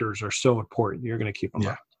characters are so important. You're going to keep them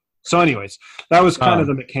up. So anyways, that was kind of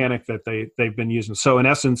the mechanic that they've been using. So in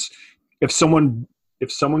essence, if someone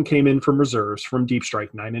came in from reserves from Deep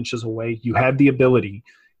Strike 9 inches away, you had the ability,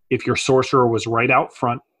 if your sorcerer was right out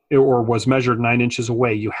front or was measured 9 inches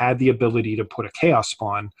away, you had the ability to put a Chaos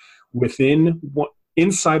Spawn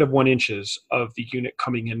inside of 1 inches of the unit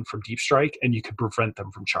coming in from Deep Strike, and you could prevent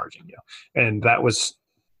them from charging you. And that was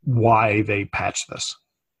why they patched this.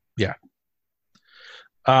 Yeah.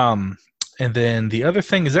 And then the other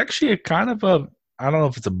thing is actually a kind of I don't know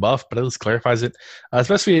if it's a buff, but at least clarifies it.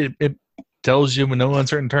 Especially it tells you in no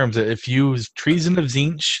uncertain terms that if you use Treason of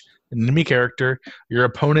Tzeentch, an enemy character, your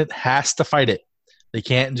opponent has to fight it. They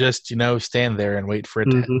can't just, stand there and wait for it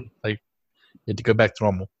to go back to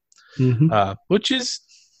normal. Which is,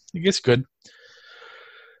 I guess, good.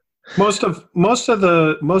 Most of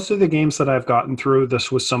the games that I've gotten through,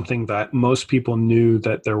 this was something that most people knew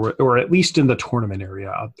that there were, or at least in the tournament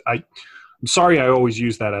area. I'm sorry I always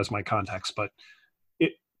use that as my context, but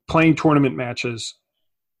playing tournament matches,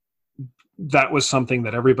 that was something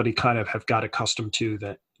that everybody kind of have got accustomed to,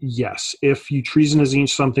 that yes, if you Treason of Tzeentch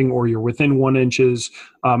something, or you're within 1 inches,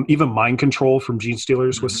 even Mind Control from Gene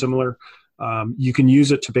Stealers was similar. You can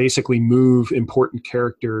use it to basically move important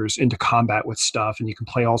characters into combat with stuff, and you can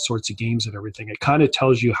play all sorts of games and everything. It kind of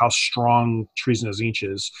tells you how strong Treason of Tzeentch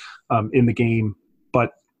is in the game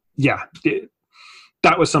But yeah,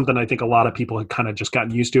 that was something I think a lot of people had kind of just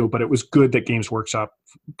gotten used to, but it was good that Games Workshop,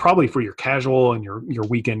 probably for your casual and your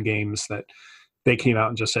weekend games, that they came out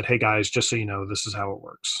and just said, hey guys, just so you know, this is how it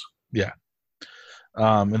works. Yeah.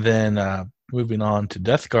 And then moving on to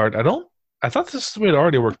Death Guard, I thought this is the way it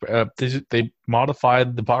already worked. They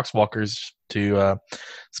modified the Poxwalkers to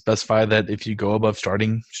specify that if you go above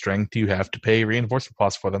starting strength, you have to pay reinforcement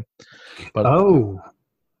costs for them. But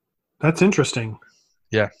that's interesting.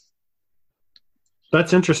 Yeah.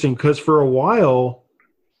 That's interesting because for a while,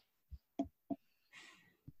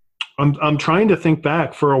 I'm trying to think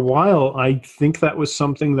back. For a while, I think that was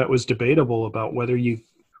something that was debatable about whether you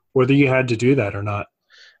had to do that or not.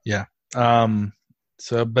 Yeah.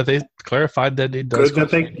 But they clarified that it does. Good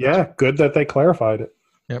that they clarified it.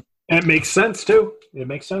 Yep. And it makes sense too. It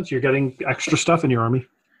makes sense. You're getting extra stuff in your army.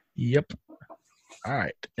 Yep. All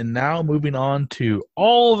right. And now moving on to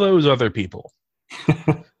all those other people.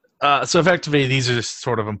 So effectively, these are just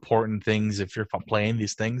sort of important things if you're playing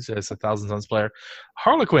these things as a Thousand Suns player.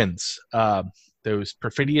 Harlequins, those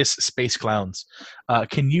perfidious space clowns,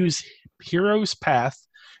 can use Hero's Path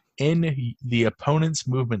in the opponent's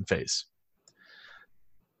movement phase,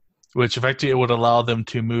 which effectively would allow them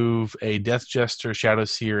to move a Death Jester, Shadow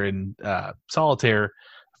Seer, and Solitaire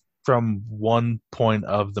from one point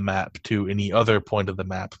of the map to any other point of the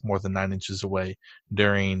map more than 9 inches away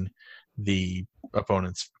during the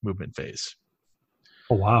opponent's movement phase.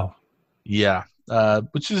 Oh, wow. Yeah.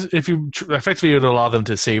 Which is, if you effectively, it would allow them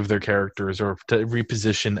to save their characters or to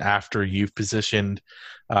reposition after you've positioned.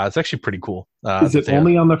 It's actually pretty cool. Is it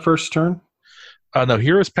only on the first turn? No,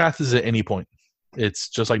 Hero's Path is at any point. It's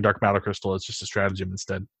just like Dark Matter Crystal. It's just a stratagem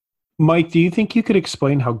instead. Mike, do you think you could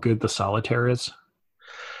explain how good the Solitaire is?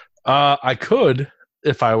 I could,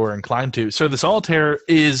 if I were inclined to. So the Solitaire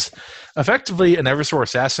is effectively an Eversor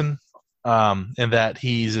assassin, in that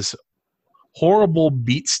he's this horrible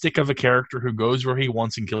beat stick of a character who goes where he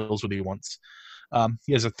wants and kills what he wants.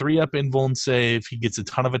 He has a 3-up invuln save. He gets a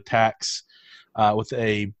ton of attacks with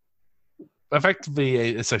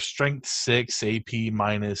it's a strength 6 AP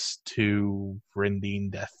 -2 rending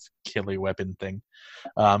death killer weapon thing.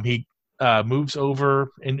 He moves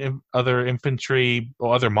over in other infantry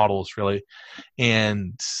or other models really,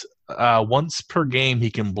 and once per game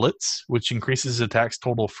he can blitz, which increases his attacks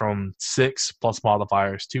total from 6 plus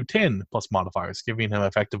modifiers to 10 plus modifiers, giving him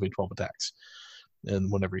effectively 12 attacks.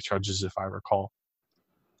 And whenever he charges, if I recall,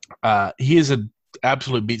 he is an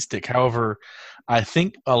absolute beat stick. However, I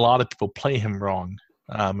think a lot of people play him wrong,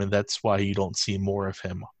 and that's why you don't see more of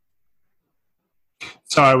him.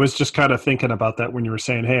 So I was just kind of thinking about that when you were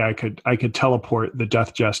saying, "Hey, I could teleport the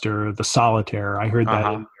Death Jester, the Solitaire." I heard that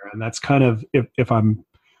in there, and that's kind of if I'm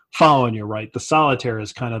following you right, the Solitaire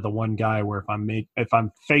is kind of the one guy where if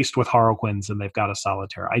I'm faced with Harlequins and they've got a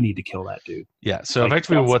Solitaire, I need to kill that dude. Yeah. So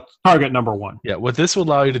effectively, what target number one? Yeah. What this will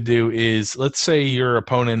allow you to do is, let's say your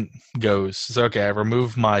opponent goes, so, okay, I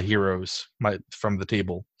remove my heroes from the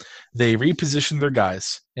table. They reposition their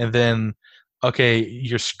guys, and then, okay,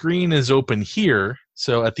 your screen is open here.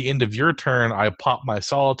 So at the end of your turn, I pop my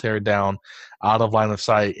Solitaire down out of line of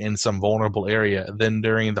sight in some vulnerable area. Then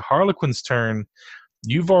during the Harlequin's turn,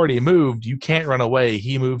 you've already moved. You can't run away.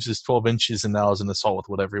 He moves his 12 inches and now is an assault with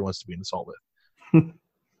whatever he wants to be an assault with.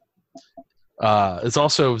 It's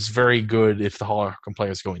also very good if the Harlequin player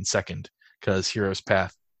is going second, because Hero's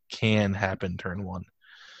Path can happen turn 1.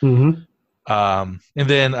 Mm-hmm. And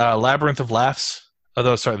then Labyrinth of Laughs.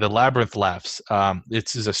 The Labyrinth Laughs.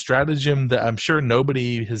 It's a stratagem that I'm sure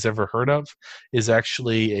nobody has ever heard of. Is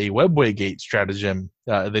actually a Webway Gate stratagem.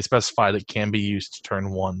 They specified it can be used to turn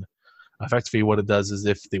 1. Effectively, what it does is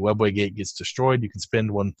if the Webway Gate gets destroyed, you can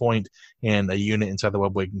spend 1 point, and a unit inside the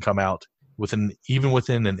Webway can come out even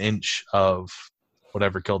within an inch of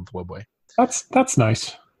whatever killed the Webway. That's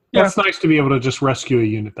nice. Yeah. That's nice to be able to just rescue a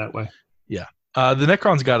unit that way. Yeah. The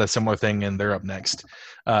Necrons got a similar thing, and they're up next.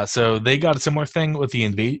 So they got a similar thing with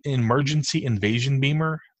the emergency invasion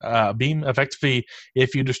beam. Effectively,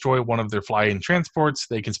 if you destroy one of their fly-in transports,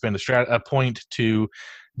 they can spend a point to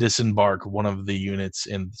disembark one of the units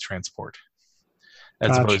in the transport,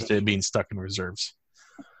 as opposed to it being stuck in reserves.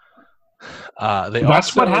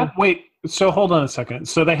 That's what happened. Wait, so hold on a second.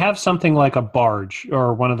 So they have something like a barge,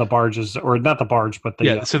 or one of the barges, or not the barge, but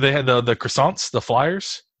the So they had the croissants, the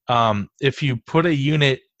flyers. If you put a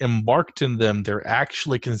unit embarked in them, they're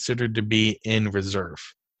actually considered to be in reserve.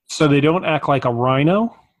 So they don't act like a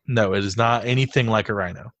rhino? No, it is not anything like a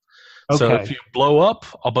rhino. Okay. So if you blow up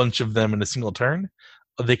a bunch of them in a single turn,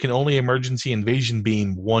 they can only emergency invasion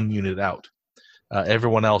beam 1 unit out.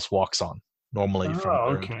 Everyone else walks on, normally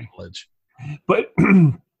from their ledge. But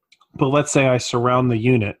But let's say I surround the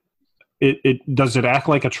unit. It does it act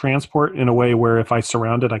like a transport in a way where if I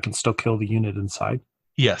surround it, I can still kill the unit inside?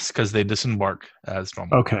 Yes, because they disembark as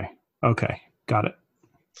normal. Okay, got it.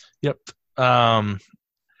 Yep. And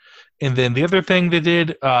then the other thing they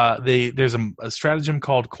did, there's a stratagem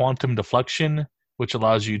called quantum deflection, which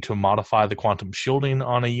allows you to modify the quantum shielding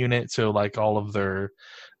on a unit. So like all of their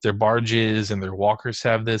barges and their walkers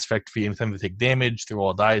have this. Effectively, anytime they take damage, they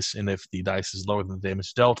roll a dice, and if the dice is lower than the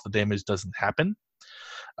damage dealt, the damage doesn't happen.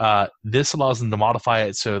 This allows them to modify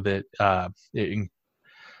it so that it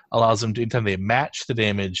allows them to, anytime they match the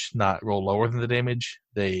damage, not roll lower than the damage,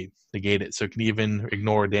 they negate it. So it can even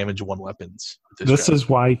ignore damage one weapons. This is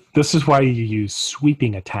why you use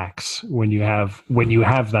sweeping attacks when you have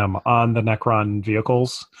them on the Necron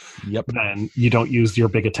vehicles. Yep. Then you don't use your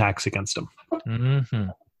big attacks against them. Mm-hmm.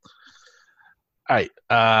 All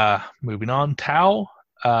right. Moving on. Tau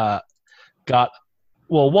got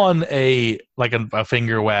a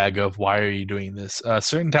finger wag of why are you doing this?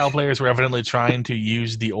 Certain Tau players were evidently trying to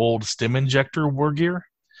use the old stim injector war gear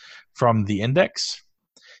from the Index,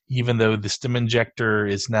 even though the stim injector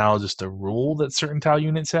is now just a rule that certain Tau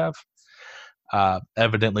units have.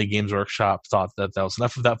 Evidently, Games Workshop thought that was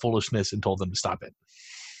enough of that foolishness and told them to stop it.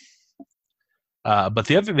 But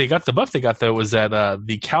the buff they got though was that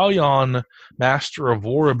the Kalyan Master of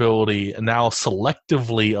War ability now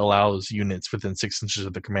selectively allows units within 6 inches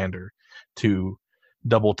of the commander to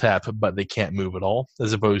double tap, but they can't move at all,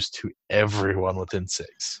 as opposed to everyone within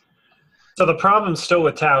 6. So the problem still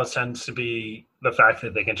with Tau tends to be the fact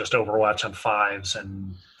that they can just overwatch on 5s,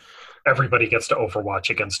 and everybody gets to overwatch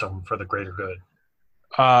against them for the greater good.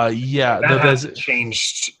 Yeah, that hasn't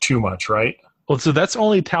changed too much, right? Well, so that's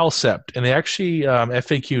only Tau Sept, and they actually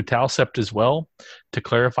FAQ Tau Sept as well to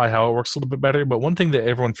clarify how it works a little bit better. But one thing that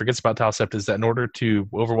everyone forgets about Tau Sept is that in order to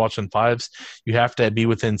overwatch on 5s, you have to be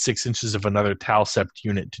within 6 inches of another Tau Sept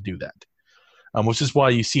unit to do that. Which is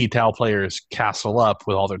why you see Tau players castle up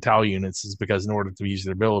with all their Tau units, is because in order to use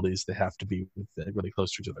their abilities, they have to be really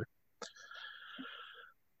close to each other.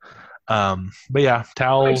 But yeah,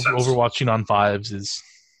 Tau overwatching on 5s is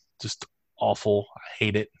just awful. I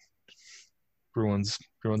hate it. Ruins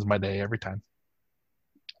my day every time.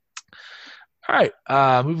 All right,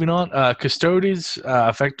 moving on. Custodes,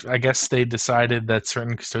 I guess they decided that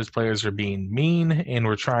certain Custodes players are being mean and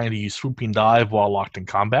were trying to use swooping dive while locked in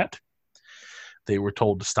combat. They were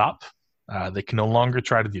told to stop. They can no longer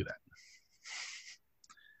try to do that.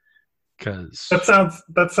 Because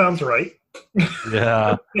that sounds right.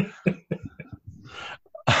 Yeah.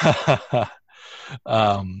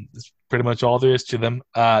 It's pretty much all there is to them.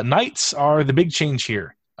 Knights are the big change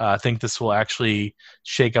here. I think this will actually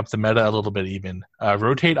shake up the meta a little bit even.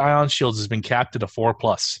 Rotate Ion Shields has been capped at a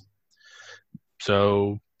 4+.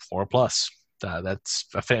 So 4+. That's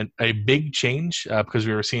a big change because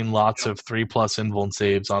we were seeing lots of 3+ invuln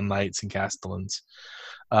saves on Knights and Castellans.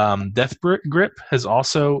 Death Grip has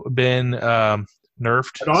also been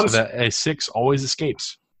nerfed so that a 6 always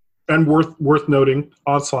escapes. And worth noting,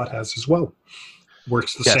 Onslaught has as well.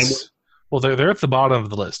 Works the same way. Well, they're at the bottom of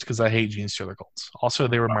the list because I hate Genestealer cults. Also,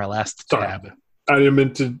 they were my last tab. I didn't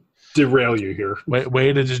mean to derail you here.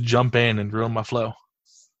 Way to just jump in and ruin my flow.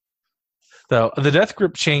 So the Death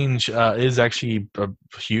Grip change is actually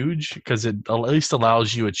huge because it at least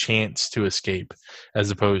allows you a chance to escape as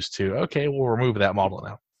opposed to, okay, we'll remove that model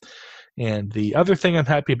now. And the other thing I'm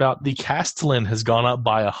happy about, the Castellan has gone up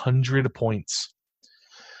by 100 points.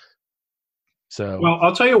 Well,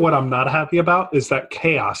 I'll tell you what I'm not happy about is that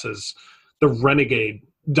the Renegade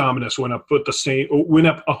Dominus went up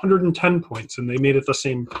 110 points, and they made it the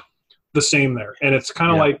same there. And it's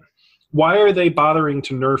kind of like, why are they bothering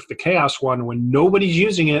to nerf the Chaos one when nobody's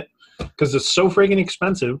using it because it's so friggin'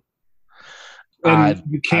 expensive, and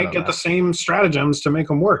you can't get the same stratagems to make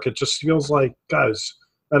them work? It just feels like, guys,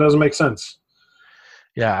 that doesn't make sense.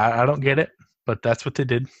 Yeah, I don't get it, but that's what they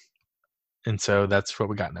did, and so that's what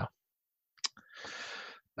we got now.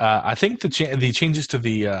 I think the changes to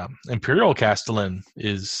the Imperial Castellan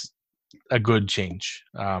is a good change.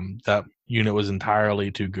 That unit was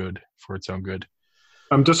entirely too good for its own good.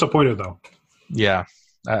 I'm disappointed, though. Yeah,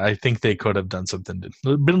 I think they could have done something.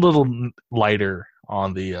 Been a little lighter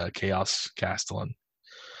on the Chaos Castellan.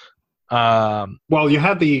 Well, you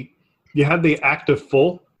had the active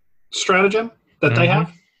full stratagem that they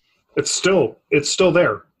have. It's still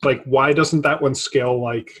there. Like, why doesn't that one scale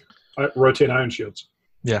like Rotate Ion Shields?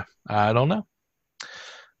 Yeah, I don't know.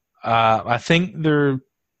 I think they're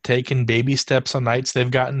taking baby steps on Knights.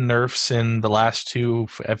 They've gotten nerfs in the last 2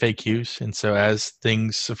 FAQs, and so as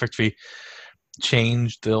things effectively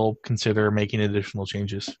change, they'll consider making additional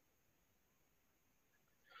changes.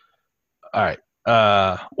 All right.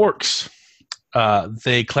 Orcs.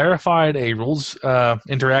 They clarified a rules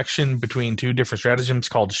interaction between two different stratagems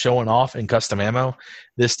called showing off and custom ammo.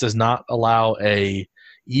 This does not allow a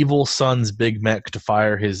evil son's big mech to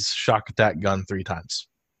fire his shock attack gun 3 times.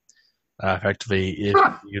 Effectively,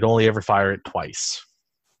 you'd only ever fire it twice.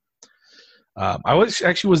 I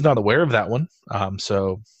was not aware of that one.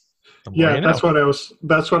 So yeah, that's what I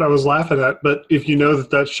was laughing at. But if you know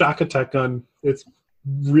that shock attack gun, it's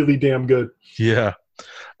really damn good. Yeah.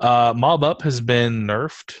 Mob Up has been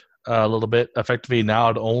nerfed a little bit. Effectively, now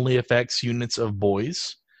it only affects units of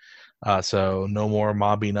boys. So no more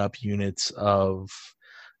mobbing up units of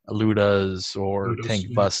Ludas or Tank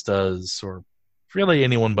Bustas or really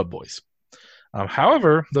anyone but boys.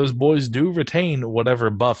 However, those boys do retain whatever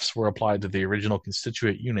buffs were applied to the original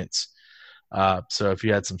constituent units. So if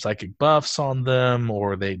you had some psychic buffs on them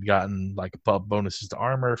or they'd gotten like buff bonuses to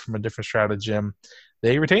armor from a different stratagem,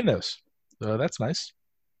 they retain those. So that's nice.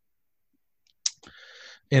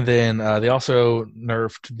 And then they also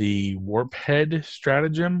nerfed the Warp Head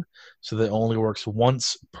stratagem, so that it only works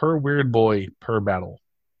once per weird boy per battle.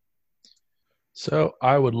 So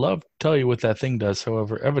I would love to tell you what that thing does.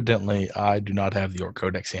 However, evidently I do not have the Orc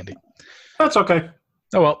Codex handy. That's okay.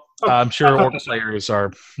 Oh well, I'm sure Orc players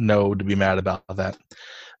know to be mad about that.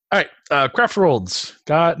 All right, Craft Worlds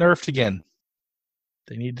got nerfed again.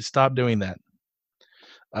 They need to stop doing that.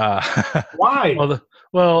 Why?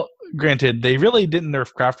 Well, granted, they really didn't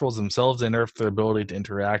nerf Craft Worlds themselves. They nerfed their ability to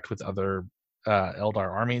interact with other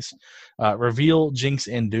Eldar armies. Reveal, Jinx,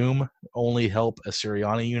 and Doom only help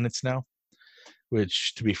Assyriani units now,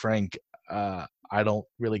 which, to be frank, I don't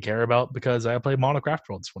really care about because I play mono Craft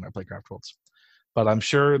Worlds when I play Craft Worlds. But I'm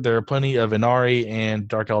sure there are plenty of Inari and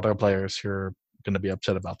Dark Eldar players who are going to be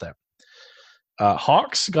upset about that.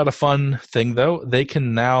 Hawks got a fun thing, though. They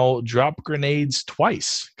can now drop grenades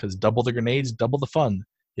twice, because double the grenades, double the fun,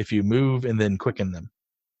 if you move and then quicken them.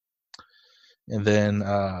 And then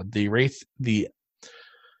the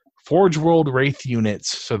Forge World Wraith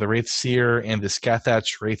units, so the Wraith Seer and the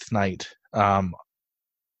Scathach Wraith Knight,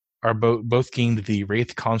 are both gained the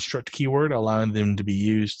Wraith Construct keyword, allowing them to be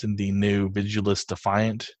used in the new Vigilus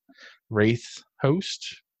Defiant Wraith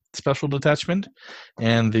host special detachment,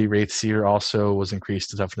 and the Wraith Seer also was increased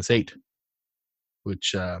to toughness 8,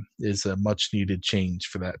 which is a much needed change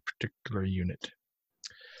for that particular unit.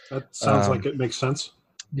 That sounds like it makes sense.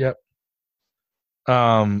 Yep.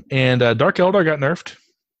 And Dark Eldar got nerfed,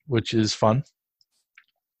 which is fun.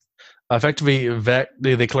 Effectively,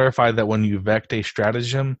 they clarified that when you vect a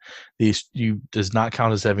stratagem, does not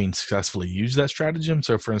count as having successfully used that stratagem.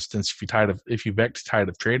 So, for instance, if you vect Tide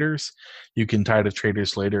of Traders, you can Tide of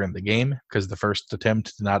Traders later in the game because the first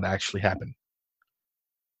attempt did not actually happen.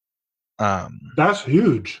 That's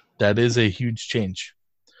huge. That is a huge change.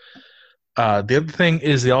 The other thing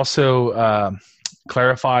is they also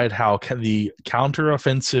clarified how the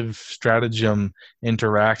counteroffensive stratagem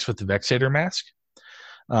interacts with the Vexator Mask.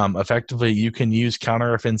 Effectively, you can use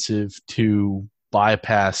counteroffensive to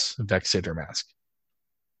bypass Vexator Mask.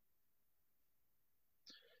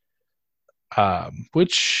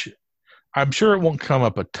 Which I'm sure it won't come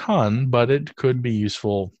up a ton, but it could be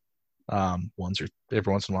useful every once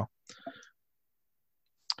in a while.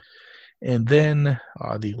 And then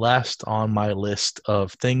the last on my list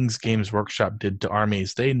of things Games Workshop did to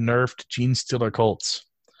armies, they nerfed Genestealer Cults,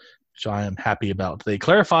 which I am happy about. They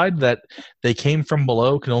clarified that they came from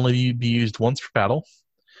below can only be used once per battle,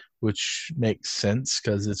 which makes sense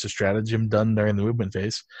because it's a stratagem done during the movement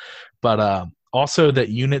phase. But also that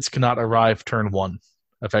units cannot arrive turn 1.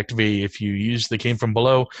 Effectively, if you use the came from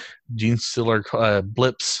below, Genestealer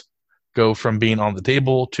blips go from being on the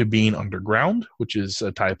table to being underground, which is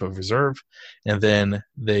a type of reserve, and then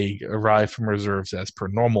they arrive from reserves as per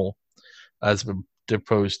normal, as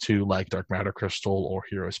opposed to like Dark Matter Crystal or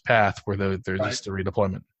Hero's Path, where they're just a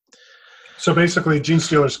redeployment. So basically,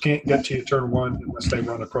 Genestealers can't get to you turn 1 unless they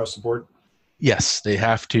run across the board? Yes, they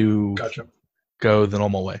have to go the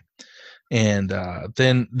normal way. And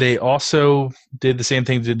then they also did the same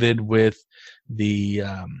thing they did with the,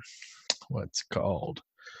 what's called?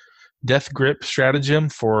 Death Grip stratagem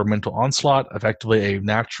for Mental Onslaught. Effectively, a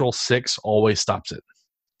natural 6 always stops it,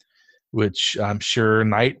 which I'm sure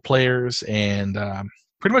Knight players and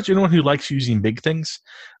pretty much anyone who likes using big things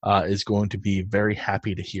is going to be very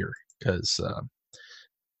happy to hear. Because,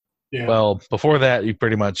 well, before that, you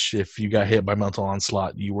pretty much, if you got hit by Mental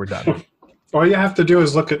Onslaught, you were done. All you have to do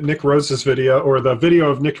is look at Nick Rose's video, or the video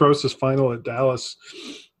of Nick Rose's final at Dallas,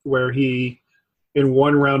 where he, in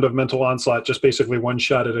one round of Mental Onslaught, just basically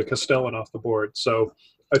one-shotted a Castellan off the board. So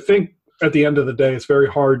I think at the end of the day, it's very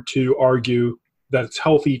hard to argue that it's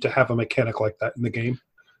healthy to have a mechanic like that in the game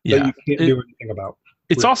that you can't do anything about.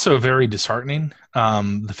 It's also very disheartening.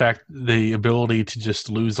 The ability to just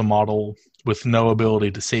lose a model with no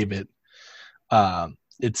ability to save it.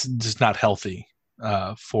 It's just not healthy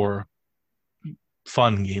for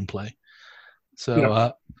fun gameplay.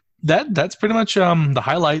 So that's pretty much the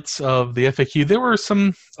highlights of the FAQ. There were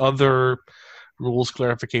some other rules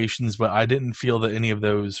clarifications, but I didn't feel that any of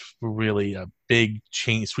those were really a big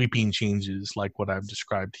sweeping changes like what I've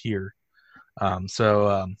described here.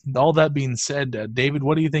 All that being said, David,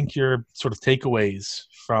 what do you think your sort of takeaways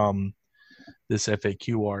from this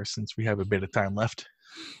FAQ are, since we have a bit of time left?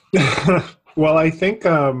 Well, I think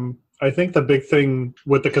the big thing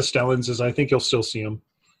with the Castellans is I think you'll still see them.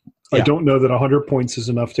 Yeah. I don't know that 100 points is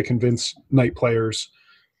enough to convince Knight players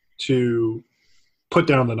to put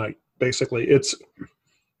down the Knight. Basically,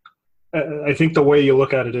 I think the way you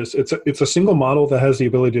look at it is it's a single model that has the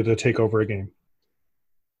ability to take over a game.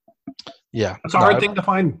 Yeah, that's a hard thing to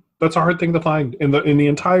find. That's a hard thing to find in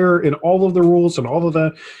all of the rules and all of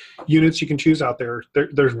the units you can choose out there.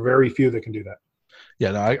 There's very few that can do that.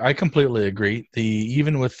 Yeah, no, I completely agree.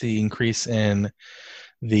 Even with the increase in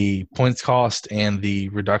the points cost and the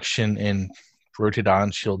reduction in rotated ion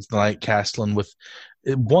shields, the Knight Castellan with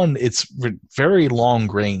it's very long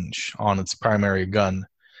range on its primary gun,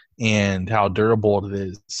 and how durable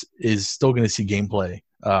it is still going to see gameplay.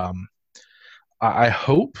 I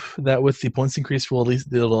hope that with the points increase,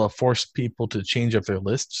 it'll force people to change up their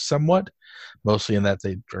lists somewhat, mostly in that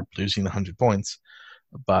they are losing 100 points.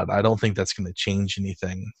 But I don't think that's going to change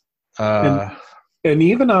anything. And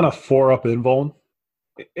even on a 4-up invuln,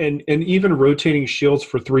 and even rotating shields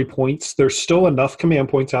for 3 points, there's still enough command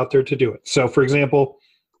points out there to do it. So, for example,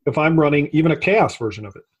 if I'm running even a chaos version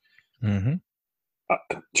of it,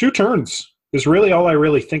 2 turns is really all I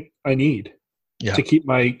really think I need. Yeah. To keep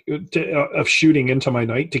of shooting into my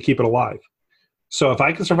Knight to keep it alive. So if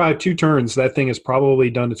I can survive 2 turns, that thing has probably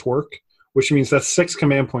done its work, which means that's 6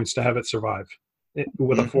 command points to have it survive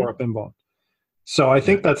with a 4-up invuln. So I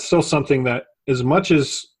think that's still something that, as much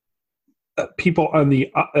as people on the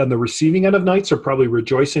receiving end of Knights are probably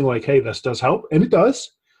rejoicing, like, hey, this does help, and it does,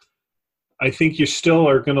 I think you still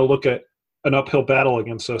are going to look at an uphill battle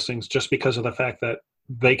against those things just because of the fact that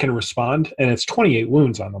they can respond, and it's 28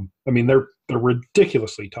 wounds on them. I mean, they're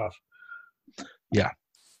ridiculously tough. Yeah.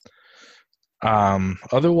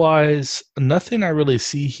 Otherwise, nothing I really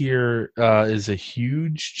see here is a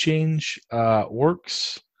huge change.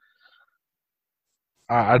 Works.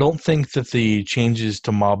 I don't think that the changes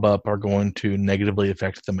to mob up are going to negatively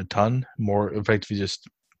affect them a ton. More effectively, just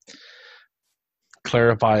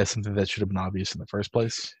clarify something that should have been obvious in the first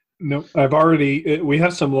place. No, we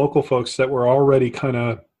have some local folks that were already kind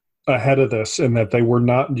of ahead of this, and that they were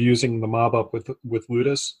not using the mob up with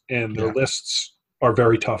Ludus, and their lists are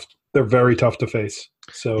very tough. They're very tough to face.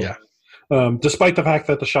 So, despite the fact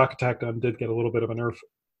that the shock attack gun did get a little bit of a nerf,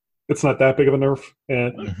 it's not that big of a nerf,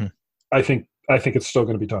 and I think it's still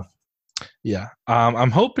going to be tough. Yeah,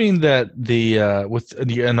 I'm hoping that with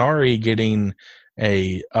the Inari getting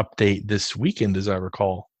a update this weekend, as I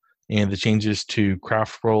recall, and the changes to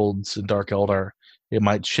Craft Worlds and Dark Eldar, it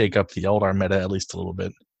might shake up the Eldar meta at least a little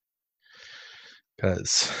bit.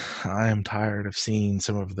 Because I am tired of seeing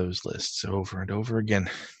some of those lists over and over again.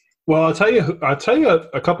 Well, I'll tell you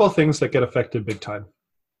a couple of things that get affected big time.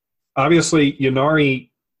 Obviously, Ynnari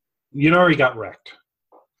got wrecked.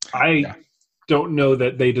 I don't know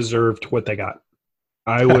that they deserved what they got.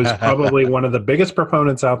 I was probably one of the biggest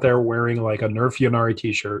proponents out there wearing like a Nerf Ynnari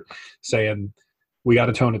t-shirt saying, we got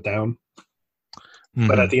to tone it down.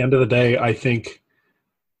 But at the end of the day, I think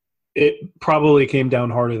it probably came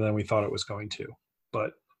down harder than we thought it was going to.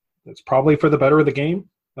 But it's probably for the better of the game.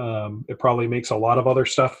 It probably makes a lot of other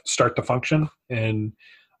stuff start to function. And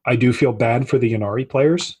I do feel bad for the Ynnari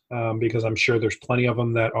players because I'm sure there's plenty of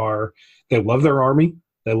them that they love their army.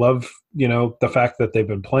 They love, the fact that they've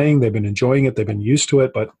been playing, they've been enjoying it, they've been used to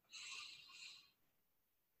it. But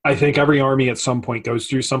I think every army at some point goes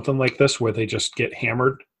through something like this where they just get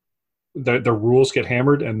hammered. The rules get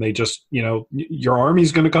hammered, and they just, your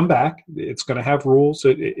army's going to come back. It's going to have rules.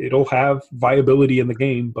 It'll have viability in the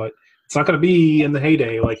game, but it's not going to be in the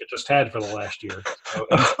heyday like it just had for the last year. So,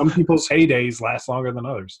 some people's heydays last longer than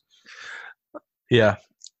others. Yeah.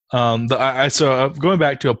 So going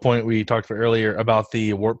back to a point we talked about earlier about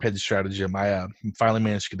the warp head stratagem, I finally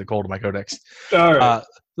managed to get the code of my codex. All right.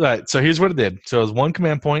 Right. So here's what it did. So it was 1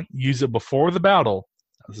 command point. Use it before the battle.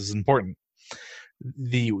 This is important.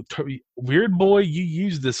 The weird boy you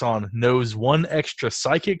use this on knows 1 extra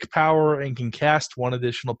psychic power and can cast 1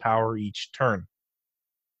 additional power each turn.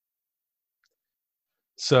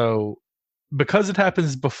 So because it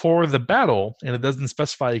happens before the battle and it doesn't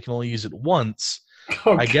specify you can only use it once,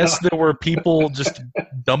 I God. guess there were people just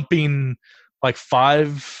dumping like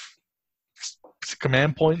 5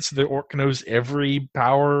 command points so the orc knows every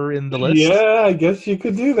power in the list. Yeah, I guess you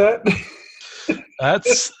could do that.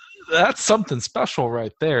 That's something special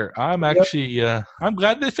right there. I'm actually I'm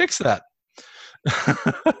glad they fixed that.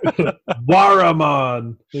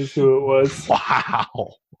 Waramon is who it was.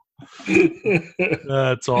 Wow.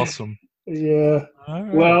 That's awesome. Yeah.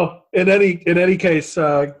 Right. Well, in any case,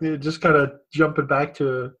 just kind of jumping back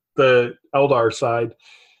to the Eldar side,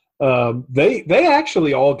 they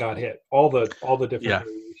actually all got hit. All the different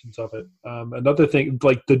variations of it. Another thing,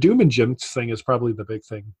 like the Doom and Gyms thing, is probably the big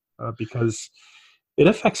thing because it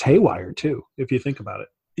affects Haywire too, if you think about it.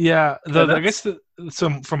 Yeah, I guess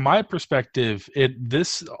so. From my perspective,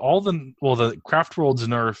 the Craft World's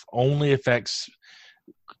nerf only affects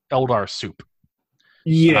Eldar Soup.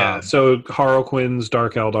 Yeah, so Harlequins,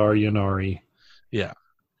 Dark Eldar, Ynnari. Yeah.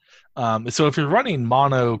 So if you're running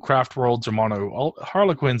mono Craft Worlds or mono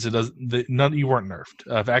Harlequins, you weren't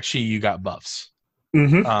nerfed. Actually, you got buffs.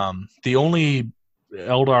 Mm-hmm. The only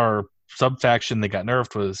Eldar sub-faction that got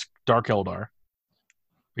nerfed was Dark Eldar.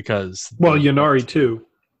 Because Ynnari too.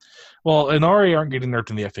 Well, Ynnari aren't getting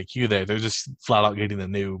nerfed in the FAQ there. They're just flat out getting the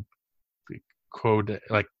new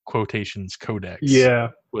quotations codex.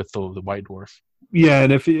 Yeah. With the White Dwarf. Yeah,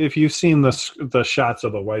 and if you've seen the shots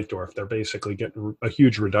of the White Dwarf, they're basically getting a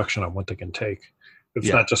huge reduction on what they can take. It's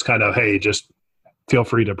not just kind of, hey, just feel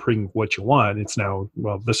free to bring what you want. It's now,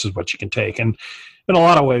 well, this is what you can take. And in a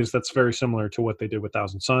lot of ways, that's very similar to what they did with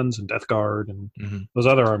Thousand Suns and Death Guard and those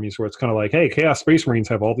other armies where it's kind of like, hey, Chaos Space Marines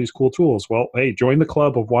have all these cool tools. Well, hey, join the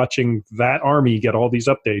club of watching that army get all these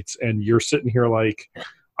updates, and you're sitting here like,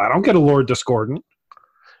 I don't get a Lord Discordant.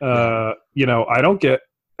 I don't get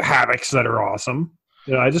Havocs that are awesome.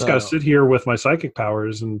 I just got to sit here with my psychic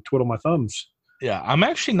powers and twiddle my thumbs. Yeah, I'm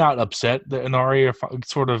actually not upset that Ynnari are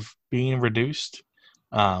sort of being reduced.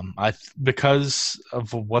 Because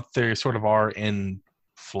of what they sort of are in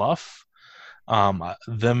fluff,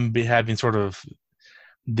 them having sort of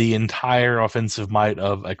the entire offensive might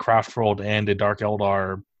of a Craft World and a Dark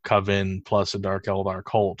Eldar Coven plus a Dark Eldar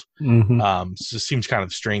cult just seems kind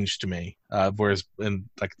of strange to me. Whereas in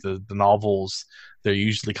like the novels, they're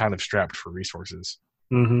usually kind of strapped for resources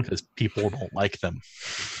because people don't like them.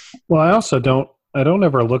 Well, I don't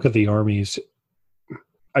ever look at the armies.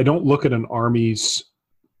 I don't look at an army's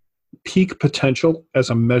peak potential as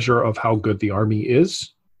a measure of how good the army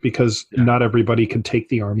is, because not everybody can take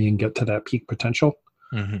the army and get to that peak potential.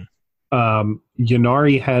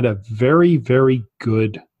 Ynnari had a very, very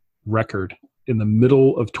good record in the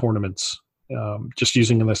middle of tournaments, just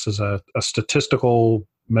using this as a statistical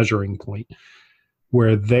measuring point,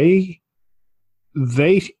 where they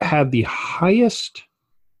had the highest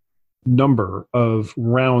number of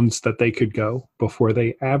rounds that they could go before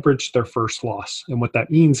they averaged their first loss. And what that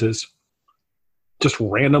means is just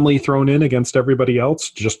randomly thrown in against everybody else,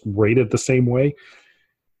 just rated the same way.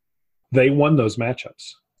 They won those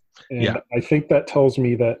matchups. And I think that tells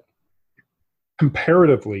me that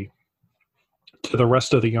comparatively to the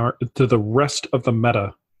rest of the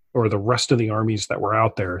meta or the rest of the armies that were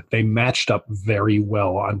out there, they matched up very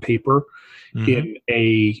well on paper in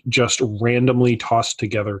a just randomly tossed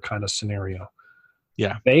together kind of scenario.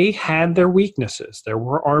 Yeah. They had their weaknesses. There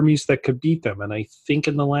were armies that could beat them. And I think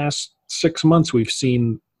in the last 6 months, we've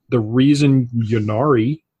seen the reason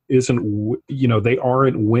Ynnari they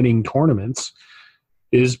aren't winning tournaments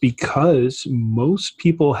is because most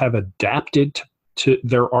people have adapted to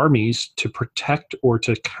their armies to protect or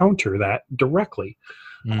to counter that directly.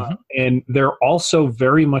 And they're also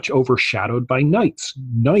very much overshadowed by Knights.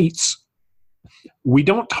 We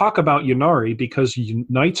don't talk about Ynnari because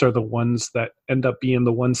Knights are the ones that end up being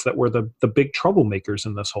the ones that were the big troublemakers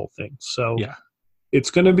in this whole thing. So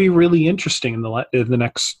it's going to be really interesting in the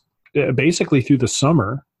next, basically through the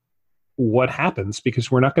summer, what happens,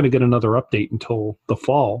 because we're not going to get another update until the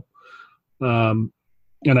fall. And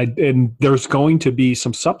there's going to be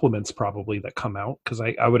some supplements probably that come out, because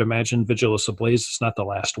I would imagine Vigilus Ablaze is not the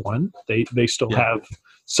last one. They still have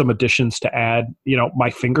some additions to add.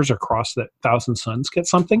 My fingers are crossed that Thousand Suns get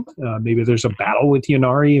something. Maybe there's a battle with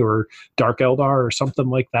Ynnari or Dark Eldar or something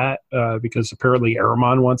like that, because apparently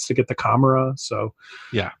Ahriman wants to get the Kamara. So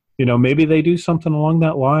maybe they do something along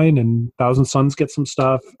that line, and Thousand Suns get some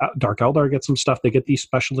stuff. Dark Eldar get some stuff. They get these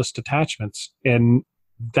specialist attachments, and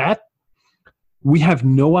that. We have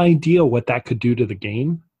no idea what that could do to the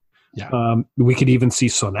game. We could even see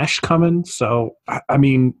Slaanesh coming. So, I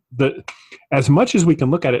mean, as much as we can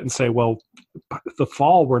look at it and say, well, the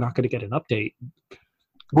fall, we're not going to get an update.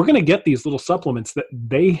 we're going to get these little supplements that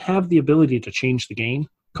they have the ability to change the game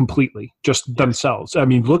completely, just themselves. I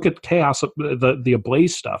mean, look at Chaos, the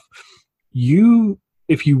Ablaze stuff.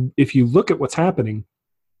 If you look at what's happening,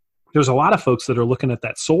 there's a lot of folks that are looking at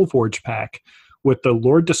that Soulforge pack with the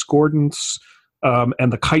Lord Discordance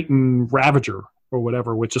and the Chitin Ravager or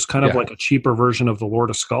whatever, which is kind of like a cheaper version of the Lord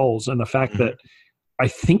of Skulls, and the fact that I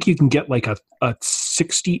think you can get like a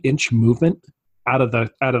 60-inch movement out of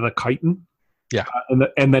the Chitin,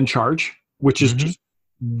 and then charge, which is just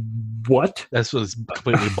what? This was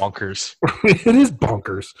completely bonkers. It is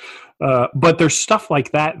bonkers, but there's stuff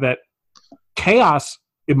like that Chaos,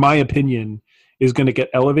 in my opinion, is going to get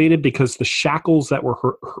elevated because the shackles that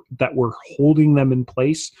were holding them in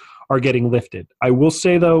place are getting lifted. I will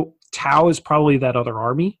say though, Tau is probably that other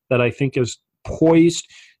army that I think is poised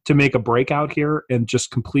to make a breakout here and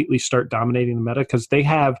just completely start dominating the meta, because they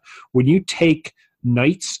have, when you take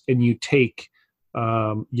Knights and you take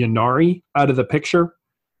Ynnari out of the picture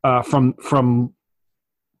from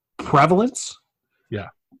prevalence,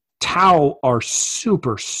 Tau are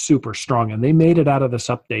super, super strong, and they made it out of this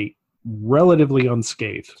update relatively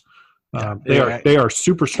unscathed. They are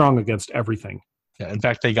super strong against everything. Yeah, in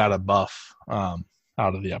fact, they got a buff out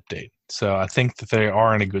of the update, so I think that they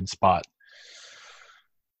are in a good spot.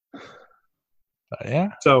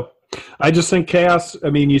 But so I just think Chaos. I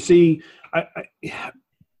mean, you see,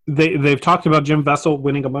 they've talked about Jim Vessel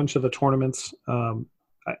winning a bunch of the tournaments.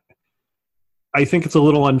 I think it's a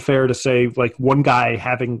little unfair to say like one guy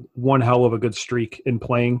having one hell of a good streak in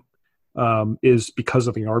playing is because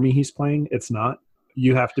of the army he's playing. It's not.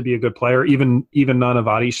 You have to be a good player. Even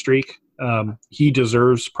Nanavati's streak, he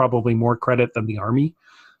deserves probably more credit than the army.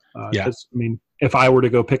 I mean, if I were to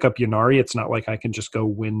go pick up Ynnari, it's not like I can just go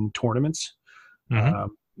win tournaments.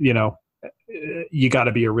 You know, you got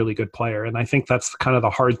to be a really good player, and I think that's kind of the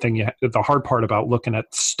hard thing. The hard part about looking at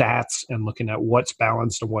stats and looking at what's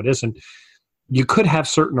balanced and what isn't. You could have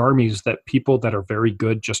certain armies that people that are very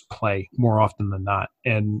good just play more often than not.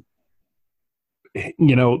 And,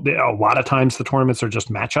 you know, a lot of times the tournaments are just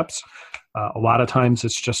matchups. A lot of times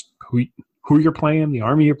it's just who you're playing, the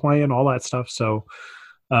army you're playing, all that stuff. So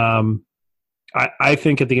I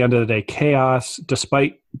think at the end of the day, Chaos,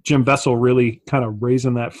 despite Jim Vessel really kind of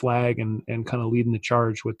raising that flag and kind of leading the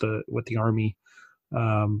charge with the army,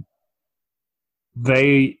 all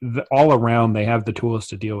around, they have the tools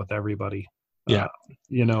to deal with everybody.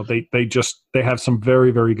 You know, they have some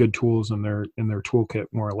very, very good tools in their toolkit,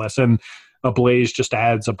 more or less. And Ablaze just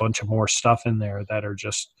adds a bunch of more stuff in there that are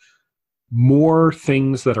just more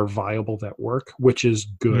things that are viable that work, which is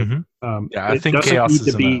good. I think Chaos need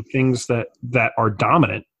to be things that are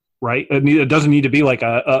dominant, right? I mean, it doesn't need to be like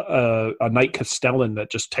a Knight Castellan that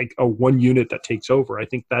just take a one unit that takes over. I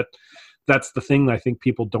think that's the thing I think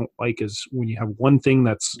people don't like, is when you have one thing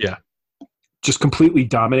that's just completely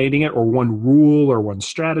dominating it, or one rule or one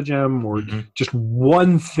stratagem, or just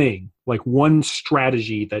one thing, like one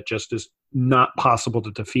strategy that just is not possible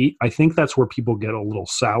to defeat. I think that's where people get a little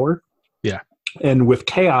sour. And with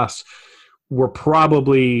Chaos, we're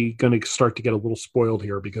probably going to start to get a little spoiled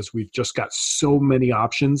here, because we've just got so many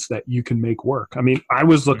options that you can make work. I mean, I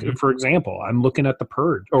was looking, for example, I'm looking at the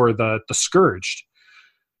Purge or the Scourged.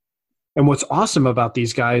 And what's awesome about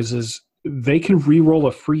these guys is they can re-roll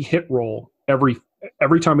a free hit roll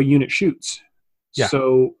every time a unit shoots.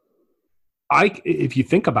 So if you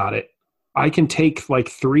think about it, I can take like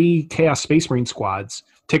 3 Chaos Space Marine squads,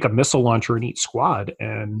 take a missile launcher in each squad,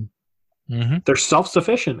 and they're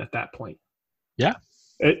self-sufficient at that point.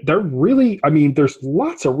 They're really, I mean, there's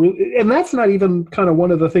lots of really, and that's not even kind of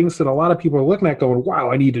one of the things that a lot of people are looking at going,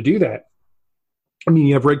 wow, I need to do that. I mean,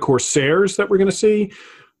 you have Red Corsairs that we're going to see.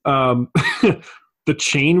 The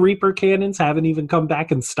Chain Reaper cannons haven't even come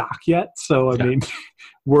back in stock yet. So, I mean,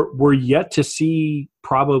 we're yet to see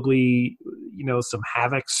probably, you know, some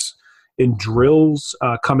Havocs and drills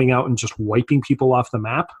coming out and just wiping people off the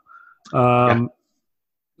map.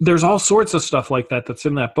 There's all sorts of stuff like that that's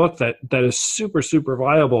in that book that is super, super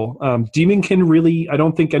viable. Demonkin really, I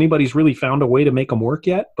don't think anybody's really found a way to make them work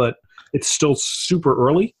yet, but it's still super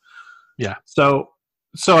early.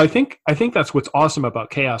 So I think that's what's awesome about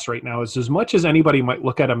Chaos right now, is as much as anybody might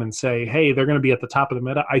look at them and say, hey, they're going to be at the top of the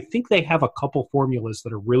meta, I think they have a couple formulas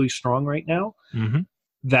that are really strong right now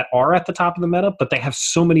that are at the top of the meta, but they have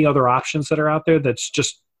so many other options that are out there that's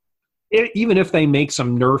just, even if they make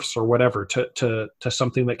some nerfs or whatever to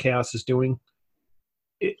something that Chaos is doing,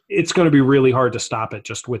 it's going to be really hard to stop it,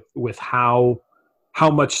 just with how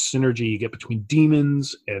much synergy you get between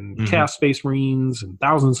demons and Chaos Space Marines and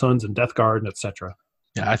Thousand Sons and Death Guard and etc.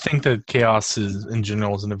 Yeah, I think that Chaos in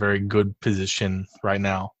general is in a very good position right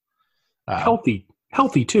now. Healthy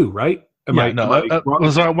healthy too, right?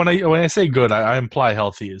 So when I say good, I imply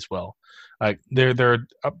healthy as well. Like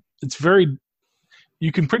it's very.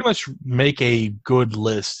 You can pretty much make a good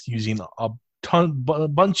list using a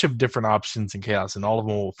bunch of different options in Chaos, and all of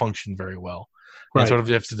them will function very well. Right. And sort of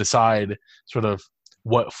you have to decide sort of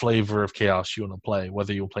what flavor of Chaos you want to play,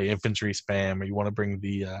 whether you'll play infantry spam or you want to bring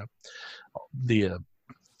the Demon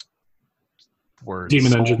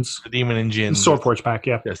Engines. The Demon Engine. Swordforge pack,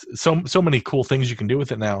 yeah. Yes. So many cool things you can do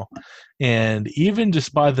with it now. And even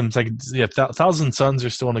just by them, it's like, yeah, Thousand Suns are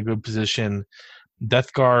still in a good position.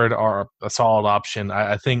 Death Guard are a solid option.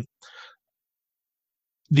 I think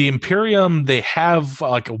the Imperium, they have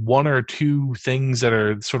like one or two things that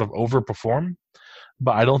are sort of overperform,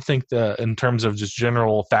 but I don't think that in terms of just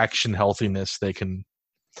general faction healthiness, they can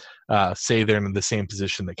say they're in the same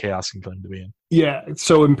position that Chaos can claim to be in. Yeah,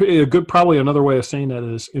 so probably another way of saying that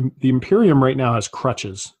is the Imperium right now has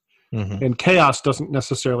crutches, and Chaos doesn't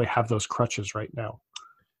necessarily have those crutches right now.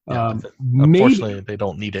 Yeah, unfortunately, they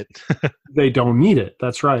don't need it. They don't need it.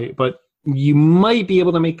 That's right. But you might be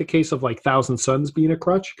able to make the case of like Thousand Suns being a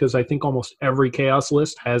crutch, because I think almost every Chaos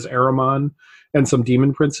list has Ahriman and some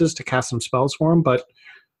Demon Princes to cast some spells for him. But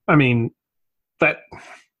I mean, that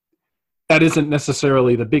isn't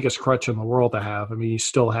necessarily the biggest crutch in the world to have. I mean, you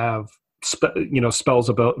still have spells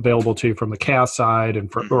available to you from the Chaos side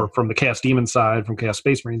or from the Chaos Demon side, from Chaos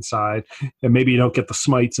Space Marine side, and maybe you don't get the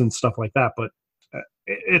smites and stuff like that, but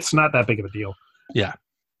it's not that big of a deal. Yeah.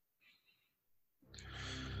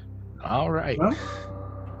 All right. Well,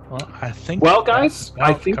 I think. Well, guys,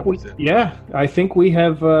 I think we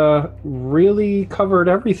have really covered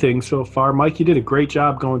everything so far. Mike, you did a great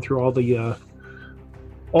job going through all the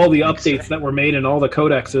updates that were made and all the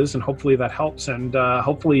codexes, and hopefully that helps. And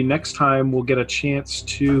hopefully next time we'll get a chance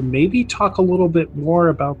to maybe talk a little bit more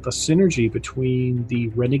about the synergy between the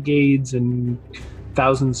Renegades and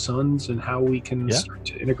Thousand Suns and how we can start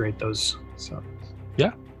to integrate those. So,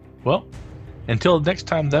 yeah. Well, until next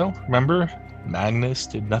time, though, remember, Magnus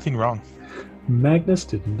did nothing wrong. Magnus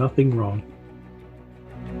did nothing wrong.